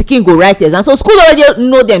 the pikin go write exam. So school already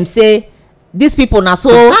know them say these people na so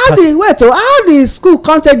how the school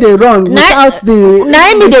contact dey run without the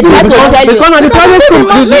na me dey try to tell you, because na the private school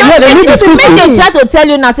they need the school fee. Make dey try to tell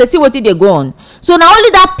you na say see wetin dey go on. So na only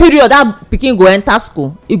that period that pikin go enter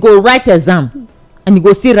school, e go write exam and e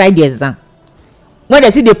go still write the exam. When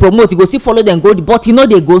they see dey promote, e go still follow them go, but e no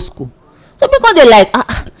dey go school. So because they like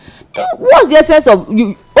what's the essence of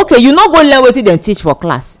you? Okay, you no go learn wetin dem teach for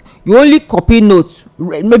class, you only copy notes,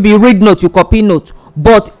 maybe read note, you copy note.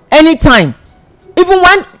 But anytime, even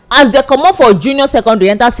when as they comot for junior secondary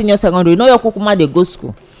enter senior secondary, you know your kukuma dey go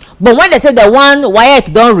school. But when they say the one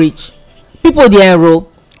WAEC don reach, people dey enroll,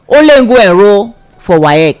 only go enroll for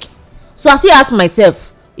WAEC. So I still ask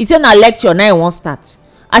myself, e say na lecture na e wan start,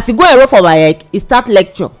 as you go enroll for WAEC, e start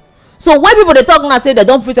lecture. So when people dey talk now say they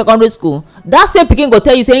don finish secondary school, that same pikin go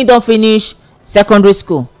tell you say he don finish secondary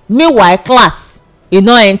school. Meanwhile class e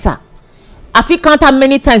no enter. I fit count am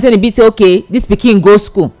many times when e be say okay this pikin go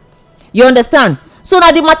school, you understand. So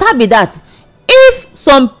na the matter be that if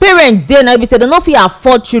some parents dey na be say dem no fit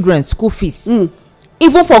afford children school fees.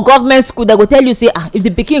 Even for government school they go tell you say if the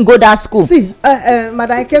pikin go that school. See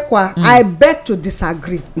Madam Ikekwa, I beg to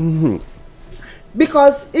disagree.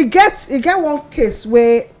 Because e get one case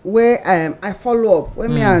wey I follow up, wey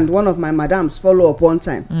me and one of my madams follow up one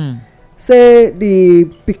time. Say the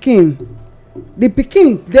pikin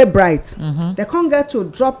dey bright, they can't get to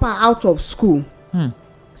drop her out of school.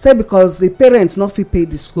 Say because the parents no fit pay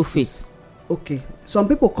the school fees. Okay, some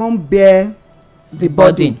people can't bear the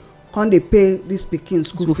burden, can't they pay this pikin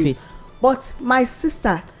school fees. But my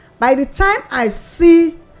sister, by the time I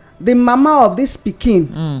see the mama of this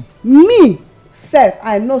pikin, me sef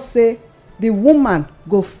I know say the woman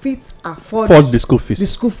go fit afford the school fees. The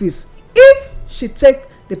school fees if she take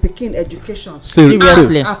the pikin education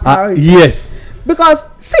Seriously. as a priority. Yes. Because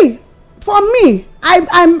see, for me,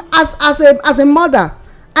 I'm as a mother,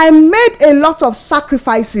 I made a lot of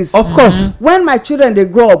sacrifices. Of course. When my children they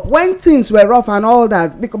grow up, when things were rough and all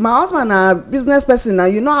that, because my husband a business person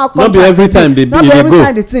and you know how Not be every time they not be every go.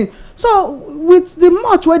 time the thing. So with the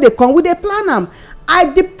much where they come, we they plan them. I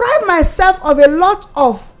deprive myself of a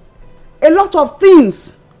lot of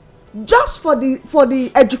things just for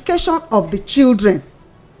the education of the children.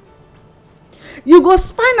 You go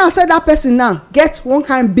find out say that person now get one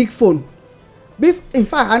kind big phone. In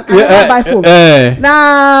fact, I never buy phone.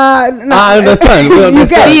 I understand. We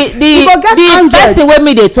understand. The person wey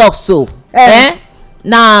me dey talk so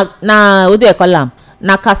na what do you call am,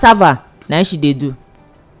 na cassava na she dey do.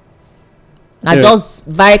 Na just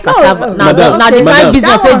buy cassava. Na the kind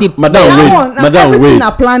business wey the madam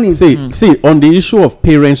wait. See on the issue of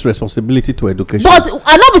parents' responsibility to education. But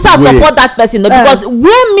I no be say I support that person because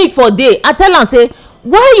where me for dey I tell am say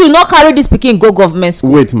why you no carry this pikin go government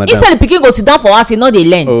school. Wait, madam. Instead the pikin go sit down for house e no dey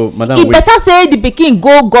learn. Oh, madam, e wait. better say the pikin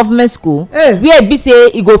go government school where e be say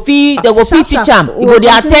e go fit they go fit teach am, e go dey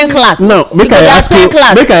at ten d class. Now make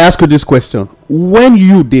I ask you this question: when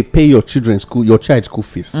you dey pay your children school, your child school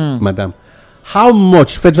fees, madam, how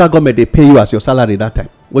much federal government dey pay you as your salary that time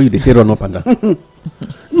when you dey pay run up and down?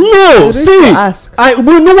 No, see,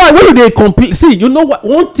 we know why when you dey complete. See, you know what?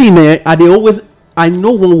 One thing I dey always. I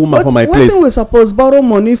know one woman for my place. Wetin we suppose borrow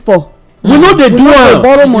money for? We know they do am.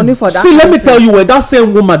 Borrow money for that. See, let me tell you, when that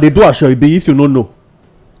same woman dey do asoebi, if you no know,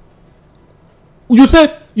 you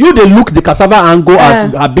say you dey look the cassava angle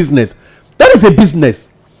as her business. That is a business.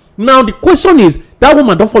 Now the question is, that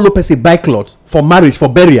woman don follow person buy cloth for marriage, for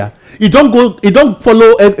burial. He don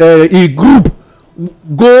follow a group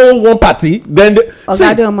go one party, then I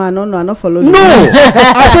no follow. No,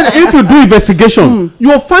 I said if you do investigation, you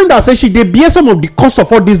will find out say she dey bear some of the cost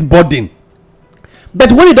of all this burden.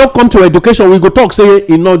 But when e don come to education, we go talk say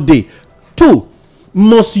e no dey. 2,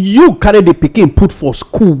 must you carry the pikin put for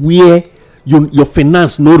school where your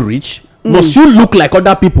finance no reach? Must you look like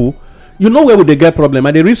other people? You know where we dey get problem?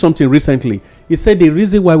 I dey read something recently. E say the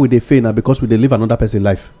reason why we dey fail na because we dey live another person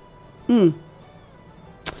life.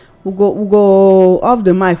 We go off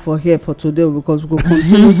the mic for here for today because we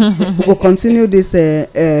go continue this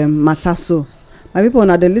matter. So my people,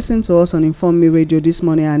 now they listen to us on Inform Me Radio this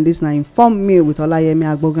morning, and this now Inform Me with Olayemi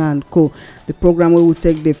Agboga and Co, the program where we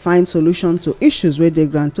take the find solution to issues where they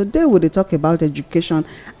grant. Today we dey talk about education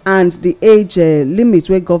and the age limit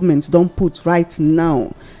where government don't put right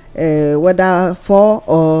now, whether for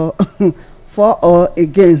or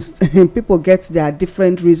against. People get their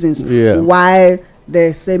different reasons why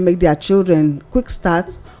they say make their children quick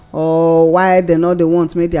start, or why they know they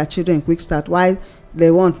want make their children quick start, why they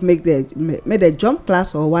want make their jump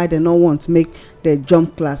class, or why they not want make their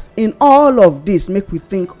jump class. In all of this, make we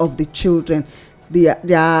think of the children,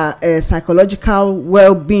 their psychological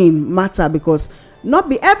well-being matter, because not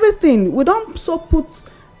be everything we don't so put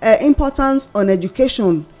importance on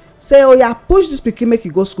education. Say oh yeah, push this pikin make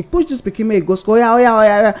you go school, push this pikin make you go school, oh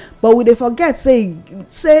yeah, but we dey forget say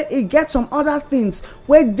e get some other things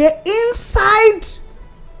wey dey inside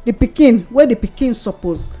the pikin, wey the pikin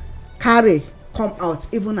suppose carry come out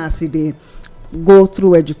even as e dey go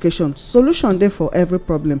through education. Solution dey for every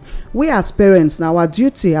problem. We as parents, na our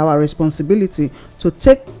duty, our responsibility to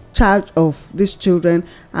take charge of these children,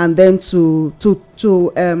 and then to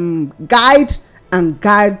guide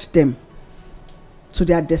them to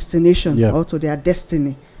their destination or to their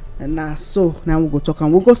destiny. And now we go talk,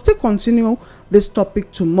 and we go still continue this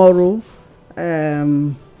topic tomorrow.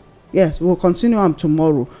 Yes, we will continue am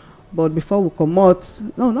tomorrow, but before we comot,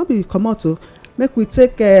 no not be comot o, make we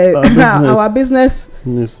take business. our business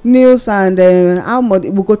Yes. news and how money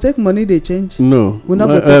we go take money dey change. No, We no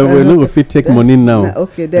go take, we no go okay. fit take Then- money now.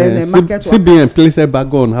 okay, then market CBN place a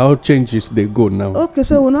bag on how changes they go now. Okay,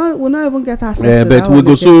 so we not even get access to But that we one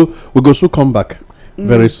go again. so come back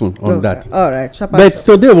very soon on Okay, that. all right, sharp But sharp.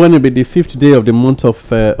 today, when it be the 5th day of the month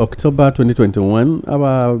of October 2021,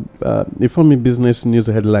 our Informe Business News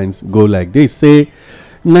headlines go like this. Say,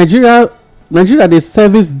 Nigeria, they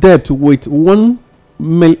service debt with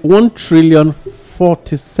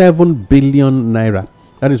 1,047 billion naira.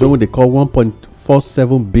 That is what they call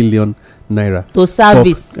 1.47 billion naira. to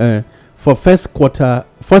service. For first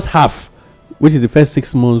half, which is the first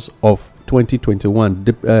 6 months of 2021,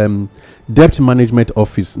 the debt management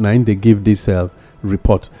office now they give this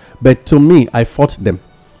report. But to me, I fought them.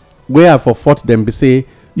 Where I fought them, they say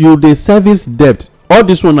you the service debt. All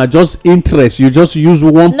this one are just interest. You just use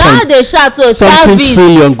 1 now point they shout so something service.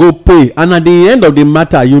 trillion go pay, and at the end of the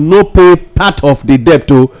matter, you no pay part of the debt.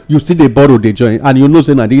 You still dey borrow the join, and you know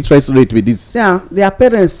say na the interest rate with this. See, their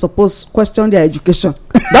parents suppose question their education.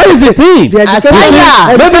 That is the thing. The education,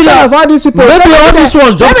 Attire. education of all these people. Maybe all these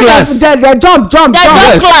ones jump Maybe class. they jump. They jump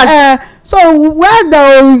class. So where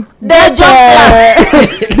the They jump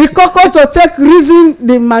the cocoa to take reason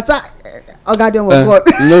the matter. Ogadem of God.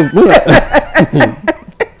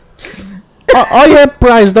 Oil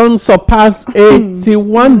price don surpass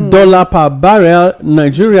 $81 per barrel.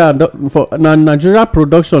 Nigeria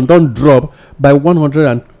production don drop by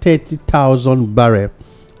 130,000 barrel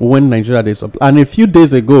when Nigeria dey supply. And a few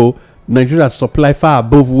days ago, Nigeria supply far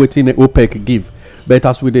above wetin OPEC give. But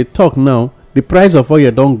as we dey talk now, the price of oil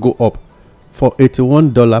don go up for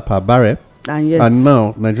 $81 per barrel. And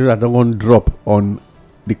now Nigeria don drop on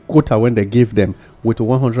the quota when they give them with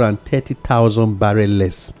 130,000 barrel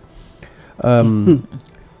less. You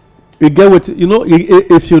get what you know.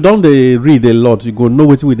 If you don't read a lot, you go know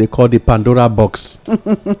what we they call the Pandora box.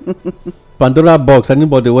 Pandora box.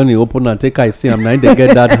 Anybody when you open and take, I see them now they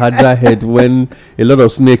get that hydra head when a lot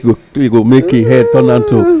of snake go make a head turn out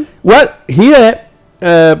to. Well, here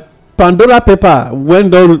Pandora paper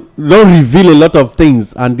when don't reveal a lot of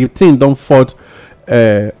things, and the thing don't fault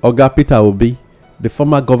Oga Peter Obi, the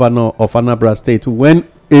former governor of Anambra State, when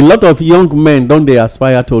a lot of young men don't they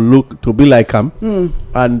aspire to be like him.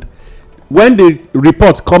 And when the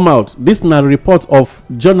reports come out, this is a report of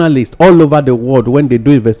journalists all over the world when they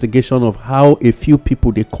do investigation of how a few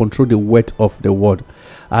people they control the weight of the world.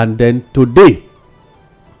 And then today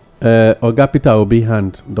Oga Peter Obi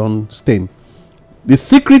hand don't stain the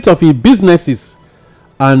secret of his businesses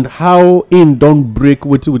and how in don't break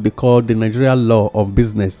what they call the Nigeria law of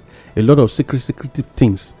business. A lot of secretive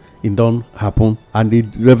things in don't happen, and the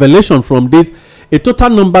revelation from this, a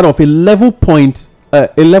total number of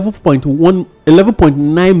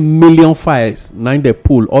 11.9 million files now they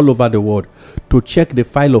pull all over the world to check the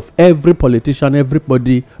file of every politician,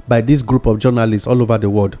 everybody by this group of journalists all over the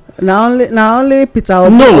world. Now only Peter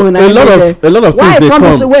Obi. No, a lot of things they come.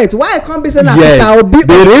 Why it can't be saying Yes, Peter Obi?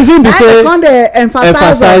 the reason they say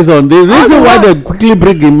emphasize on the reason why they quickly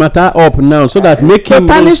bring the matter up now so that make him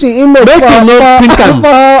tarnish him image think am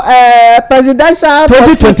for presidential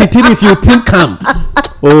 2023 if you think am.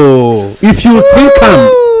 Oh, if you think am,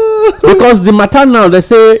 because the matter now they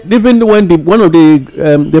say even when one of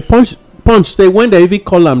the punch say when they even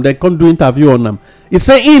call am they come do interview on am, he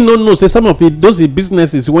say he no say some of those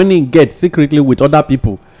businesses when he get secretly with other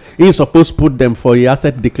people he suppose put them for a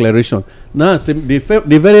asset declaration. Now say the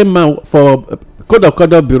very man for code of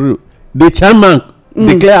conduct bureau, the chairman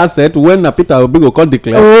declare asset when na Peter Obi go come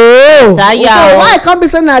declare. So why can't be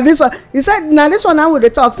saying this one? He said now this one now with the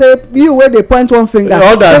talk say you where they point one finger,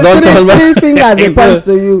 three fingers they point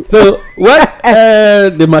to you. So what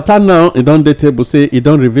the matter now it on the table say it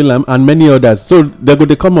don't reveal them and many others, so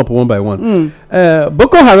they come up one by one.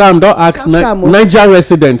 Boko Haram don't ask Niger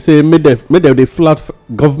residents say made they flat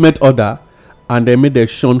government order and they made their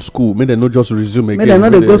shun school, made they not just resume again,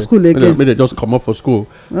 made they go school again, made they just come up for school.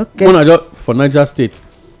 Okay, one just for Niger State.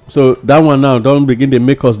 So that one now don't begin to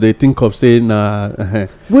make us they think of saying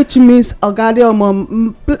which means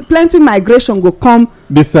plenty migration go come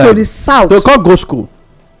to the south. They can't go school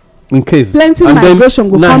in case plenty and migration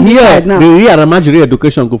go come this side now. The real Aramajiri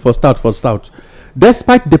education go for start.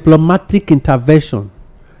 Despite diplomatic intervention,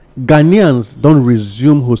 Ghanaians don't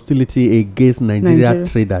resume hostility against Nigeria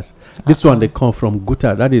traders. This one they come from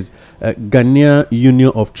GUTA, that is Ghanaian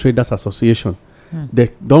Union of Traders Association.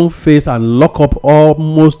 They don't face and lock up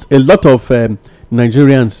almost a lot of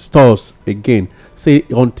Nigerian stores again. Say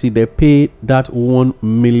until they pay that 1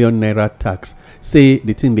 million naira tax. Say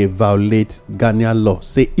the thing they violate Ghanaian law.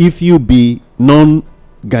 Say if you be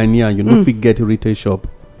Ghanaian, you no fit get retail shop.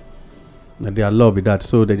 Na their law be that.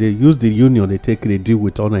 So they use the union, they deal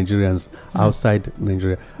with all Nigerians outside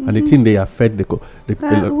Nigeria, and the thing they affect they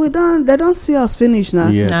don't see us finish now.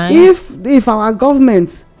 Yes. Nah. If our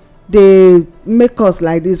government they make us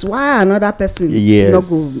like this, why another person not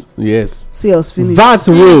go yes see us finish? that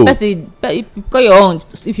rule. Person, if you call your own,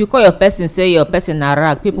 if you call your person, say your person na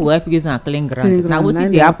rag, people will help you use and clean ground. Now what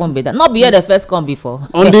did happen be that? Not be here the first come before.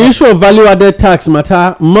 On the issue of value added tax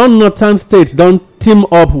matter, more northern states don team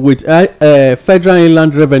up with Federal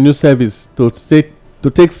Inland Revenue Service to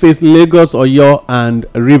take face Lagos, Oyo and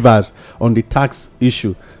Rivers on the tax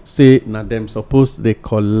issue. Say na them suppose they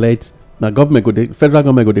collect. Now federal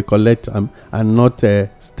government go they collect and not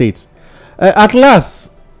state. At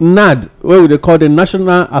last, NAD, what they call the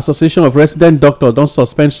National Association of Resident Doctors, don't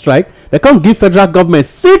suspend strike. They can't give federal government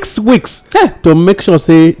 6 weeks to make sure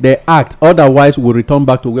say they act. Otherwise, we'll return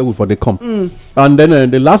back to where we for they come. And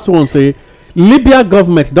then the last one say Libya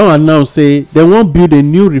government don't announce say they won't build a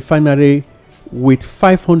new refinery with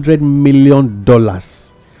 $500 million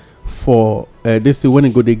for this. When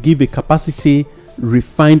they go, they give a capacity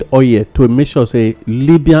refined oil to make sure say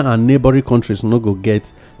Libya and neighboring countries no go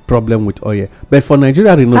get problem with oil. But for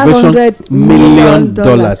Nigeria renovation, $500 million.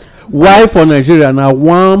 Why for Nigeria now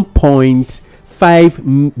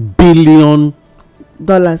 $1.5 billion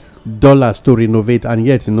to renovate, and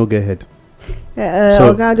yet no get ahead.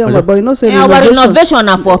 But you know say our renovation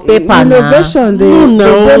na for paper. Innovation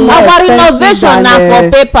our renovation na for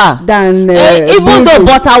paper than even though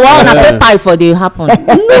but our own paper for dey happen.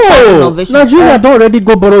 No, Nigeria don already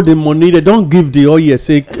go borrow the money. They don give the oil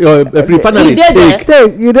say refinery take.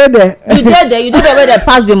 You dey there where they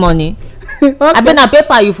pass the money. I been na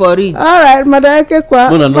paper you for read. All right, Madam Ekekwa.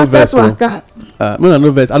 No vex. No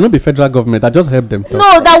vex. I no be federal government. I just help them talk.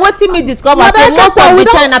 No, that wetin me discover say most of the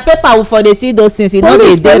time na paper we for dey see those things. E no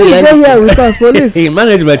dey there. Police dey here with us. Police.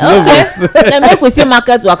 Management no vex. Then make we see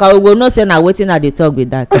market waka, we go know say na wetin I dey talk with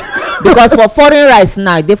that. Because for foreign rice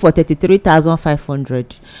now e dey for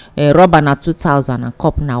 33,500, rubber na 2,000 and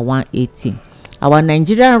cup na 180. Our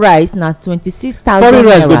Nigerian rice na 26,000. Foreign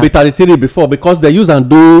rice go be 33 before because they use and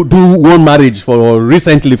do one marriage for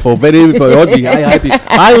recently for all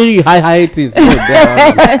the high things.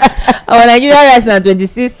 Our Nigerian rice na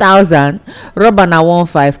 26,000, rubber na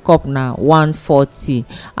 15, cup na 140,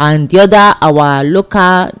 and the other our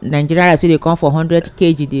local Nigerian rice wey dey come for 100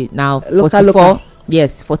 kg dey now 44. Local.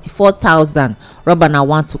 Yes, 44,000, rubber na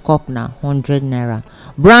 1 to cup na 100 naira.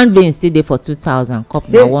 Brown beans still dey for 2,000, cup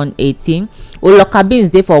na 180. Oloka beans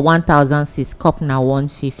dey for 1,006, cup na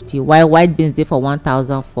 150. While white beans dey for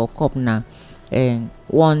 1,004, cup na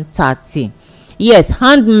 130. Yes,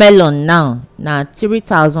 hand melon now na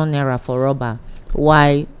 3,000 naira for rubber,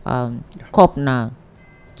 while cup na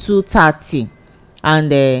 230,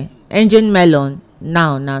 and engine melon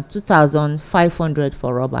now na 2,500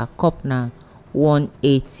 for rubber, cup na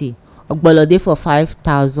 180. Ogbolo dey for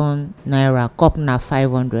 5,000 naira, cup na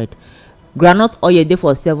 500. Groundnut oil dey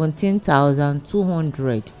for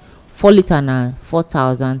 17,200, 4 litre na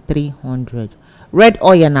 4,300. Red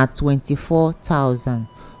oil na 24,000,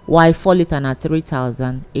 while 4 litre na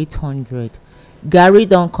 3,800. Garri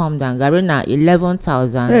don come down. Garri na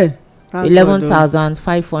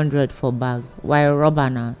 11,500 for bag, while rubber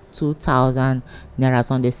na 2,000 naira.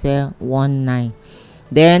 Some dey sell 19.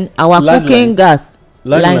 Then our cooking gas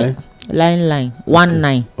line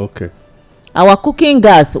 19. Okay. Our cooking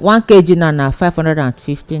gas 1 kg na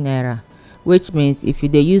 550 naira, which means if you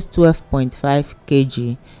dey use 12.5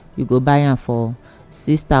 kg you go buy am for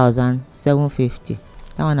 6,750.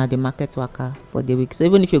 That one na the market waka for the week. So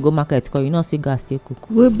even if you go market you know see gas still cook.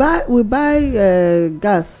 We buy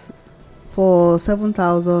gas for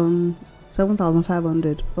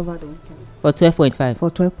 7,500 over the weekend. For 12.5.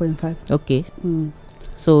 For 12.5. Okay.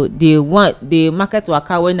 So the market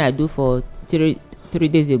waka when I do for 3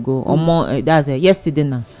 days ago or more, that's yesterday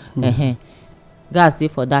now. Gas dey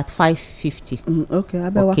for that 550. Okay, I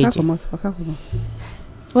bet waka comot.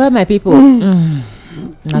 Well, my people, I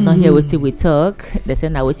don hear wetin we talk. They say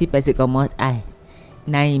na wetin person comot eye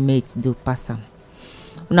na im mate do pass am.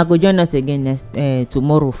 Una go join us again next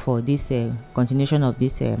tomorrow for this continuation of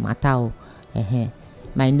this matter.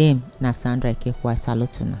 My name na Sandra Ekekwa.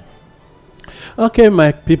 Salute una. Okay,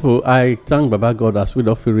 my people, I thank Baba God as we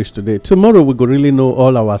don't finish today. Tomorrow we go really know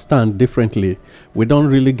all our stand differently. We don't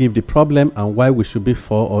really give the problem and why we should be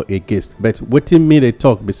for or against. But wetin me they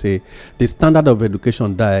talk, we say the standard of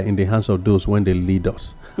education die in the hands of those when they lead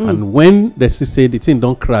us. And when they say the thing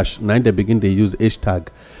don't crash, now they begin they use hashtag.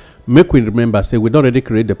 Make we remember, say we don't already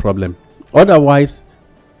create the problem. Otherwise,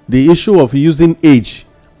 the issue of using age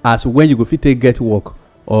as when you go fit take get work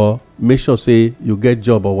or make sure say you get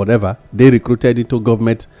job or whatever, they recruited into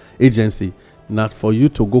government agency, not for you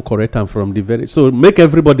to go correct am from the very, so make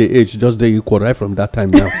everybody age just dey equal right from that time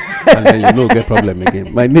now. And then you no get problem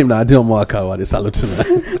again. My name na Adeomo Akawa, the salute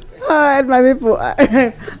una. All right, my people.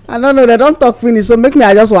 I don't know, they don't talk finish, so make me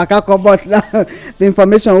I just waka comot now. The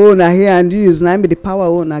information we una hear and use na be the power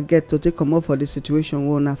we una get to take comot for the situation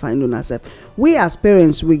we una find una sef. We as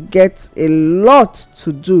parents, we get a lot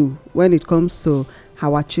to do when it comes to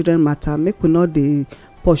our children matter. Make we not dey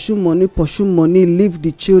pursue money, leave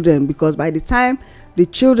the children, because by the time the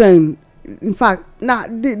children, in fact, now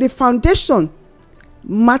the foundation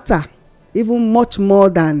matter even much more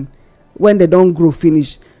than when they don grow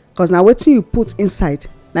finish, because na wetin you put inside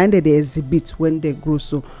na im dey exhibit when they grow.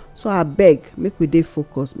 So abeg, make we dey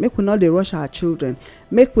focus, make we no dey rush our children,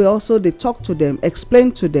 make we also dey talk to them,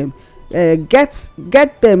 explain to them,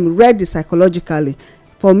 get them ready psychologically.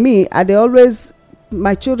 For me, I dey always,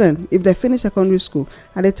 my children, if they finish secondary school,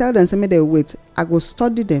 I dey tell them say make they wait, I go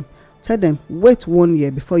study them, tell them wait 1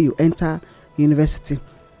 year before you enter university.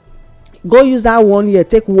 Go use that 1 year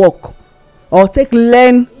take work or take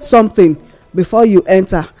learn something before you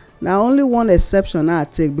enter. Na only one exception I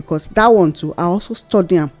take, because that one too I also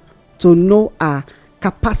study am to know her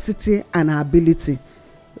capacity and her ability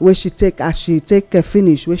wey she take, as she take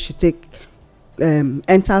finish, wey she take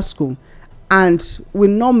enter school, and we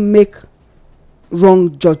not make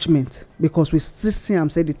wrong judgment, because we still see am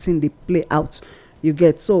say the thing dey play out, you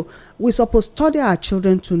get. So we suppose study our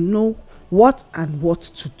children to know what and what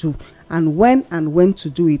to do, and when to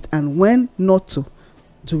do it, and when not to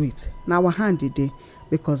do it. Na our hand e dey,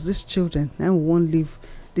 because these children na we wan leave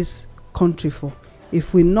this country for.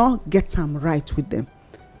 If we not get am right with them,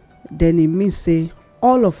 then e mean say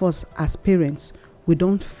all of us as parents, we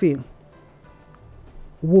don fail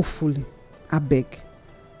woefully. Abeg,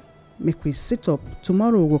 make we sit up.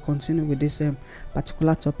 Tomorrow we will continue with this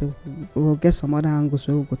particular topic. We will get some other angles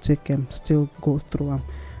where we go take still go through them.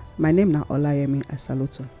 My name na Olayemi. I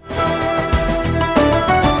salute you.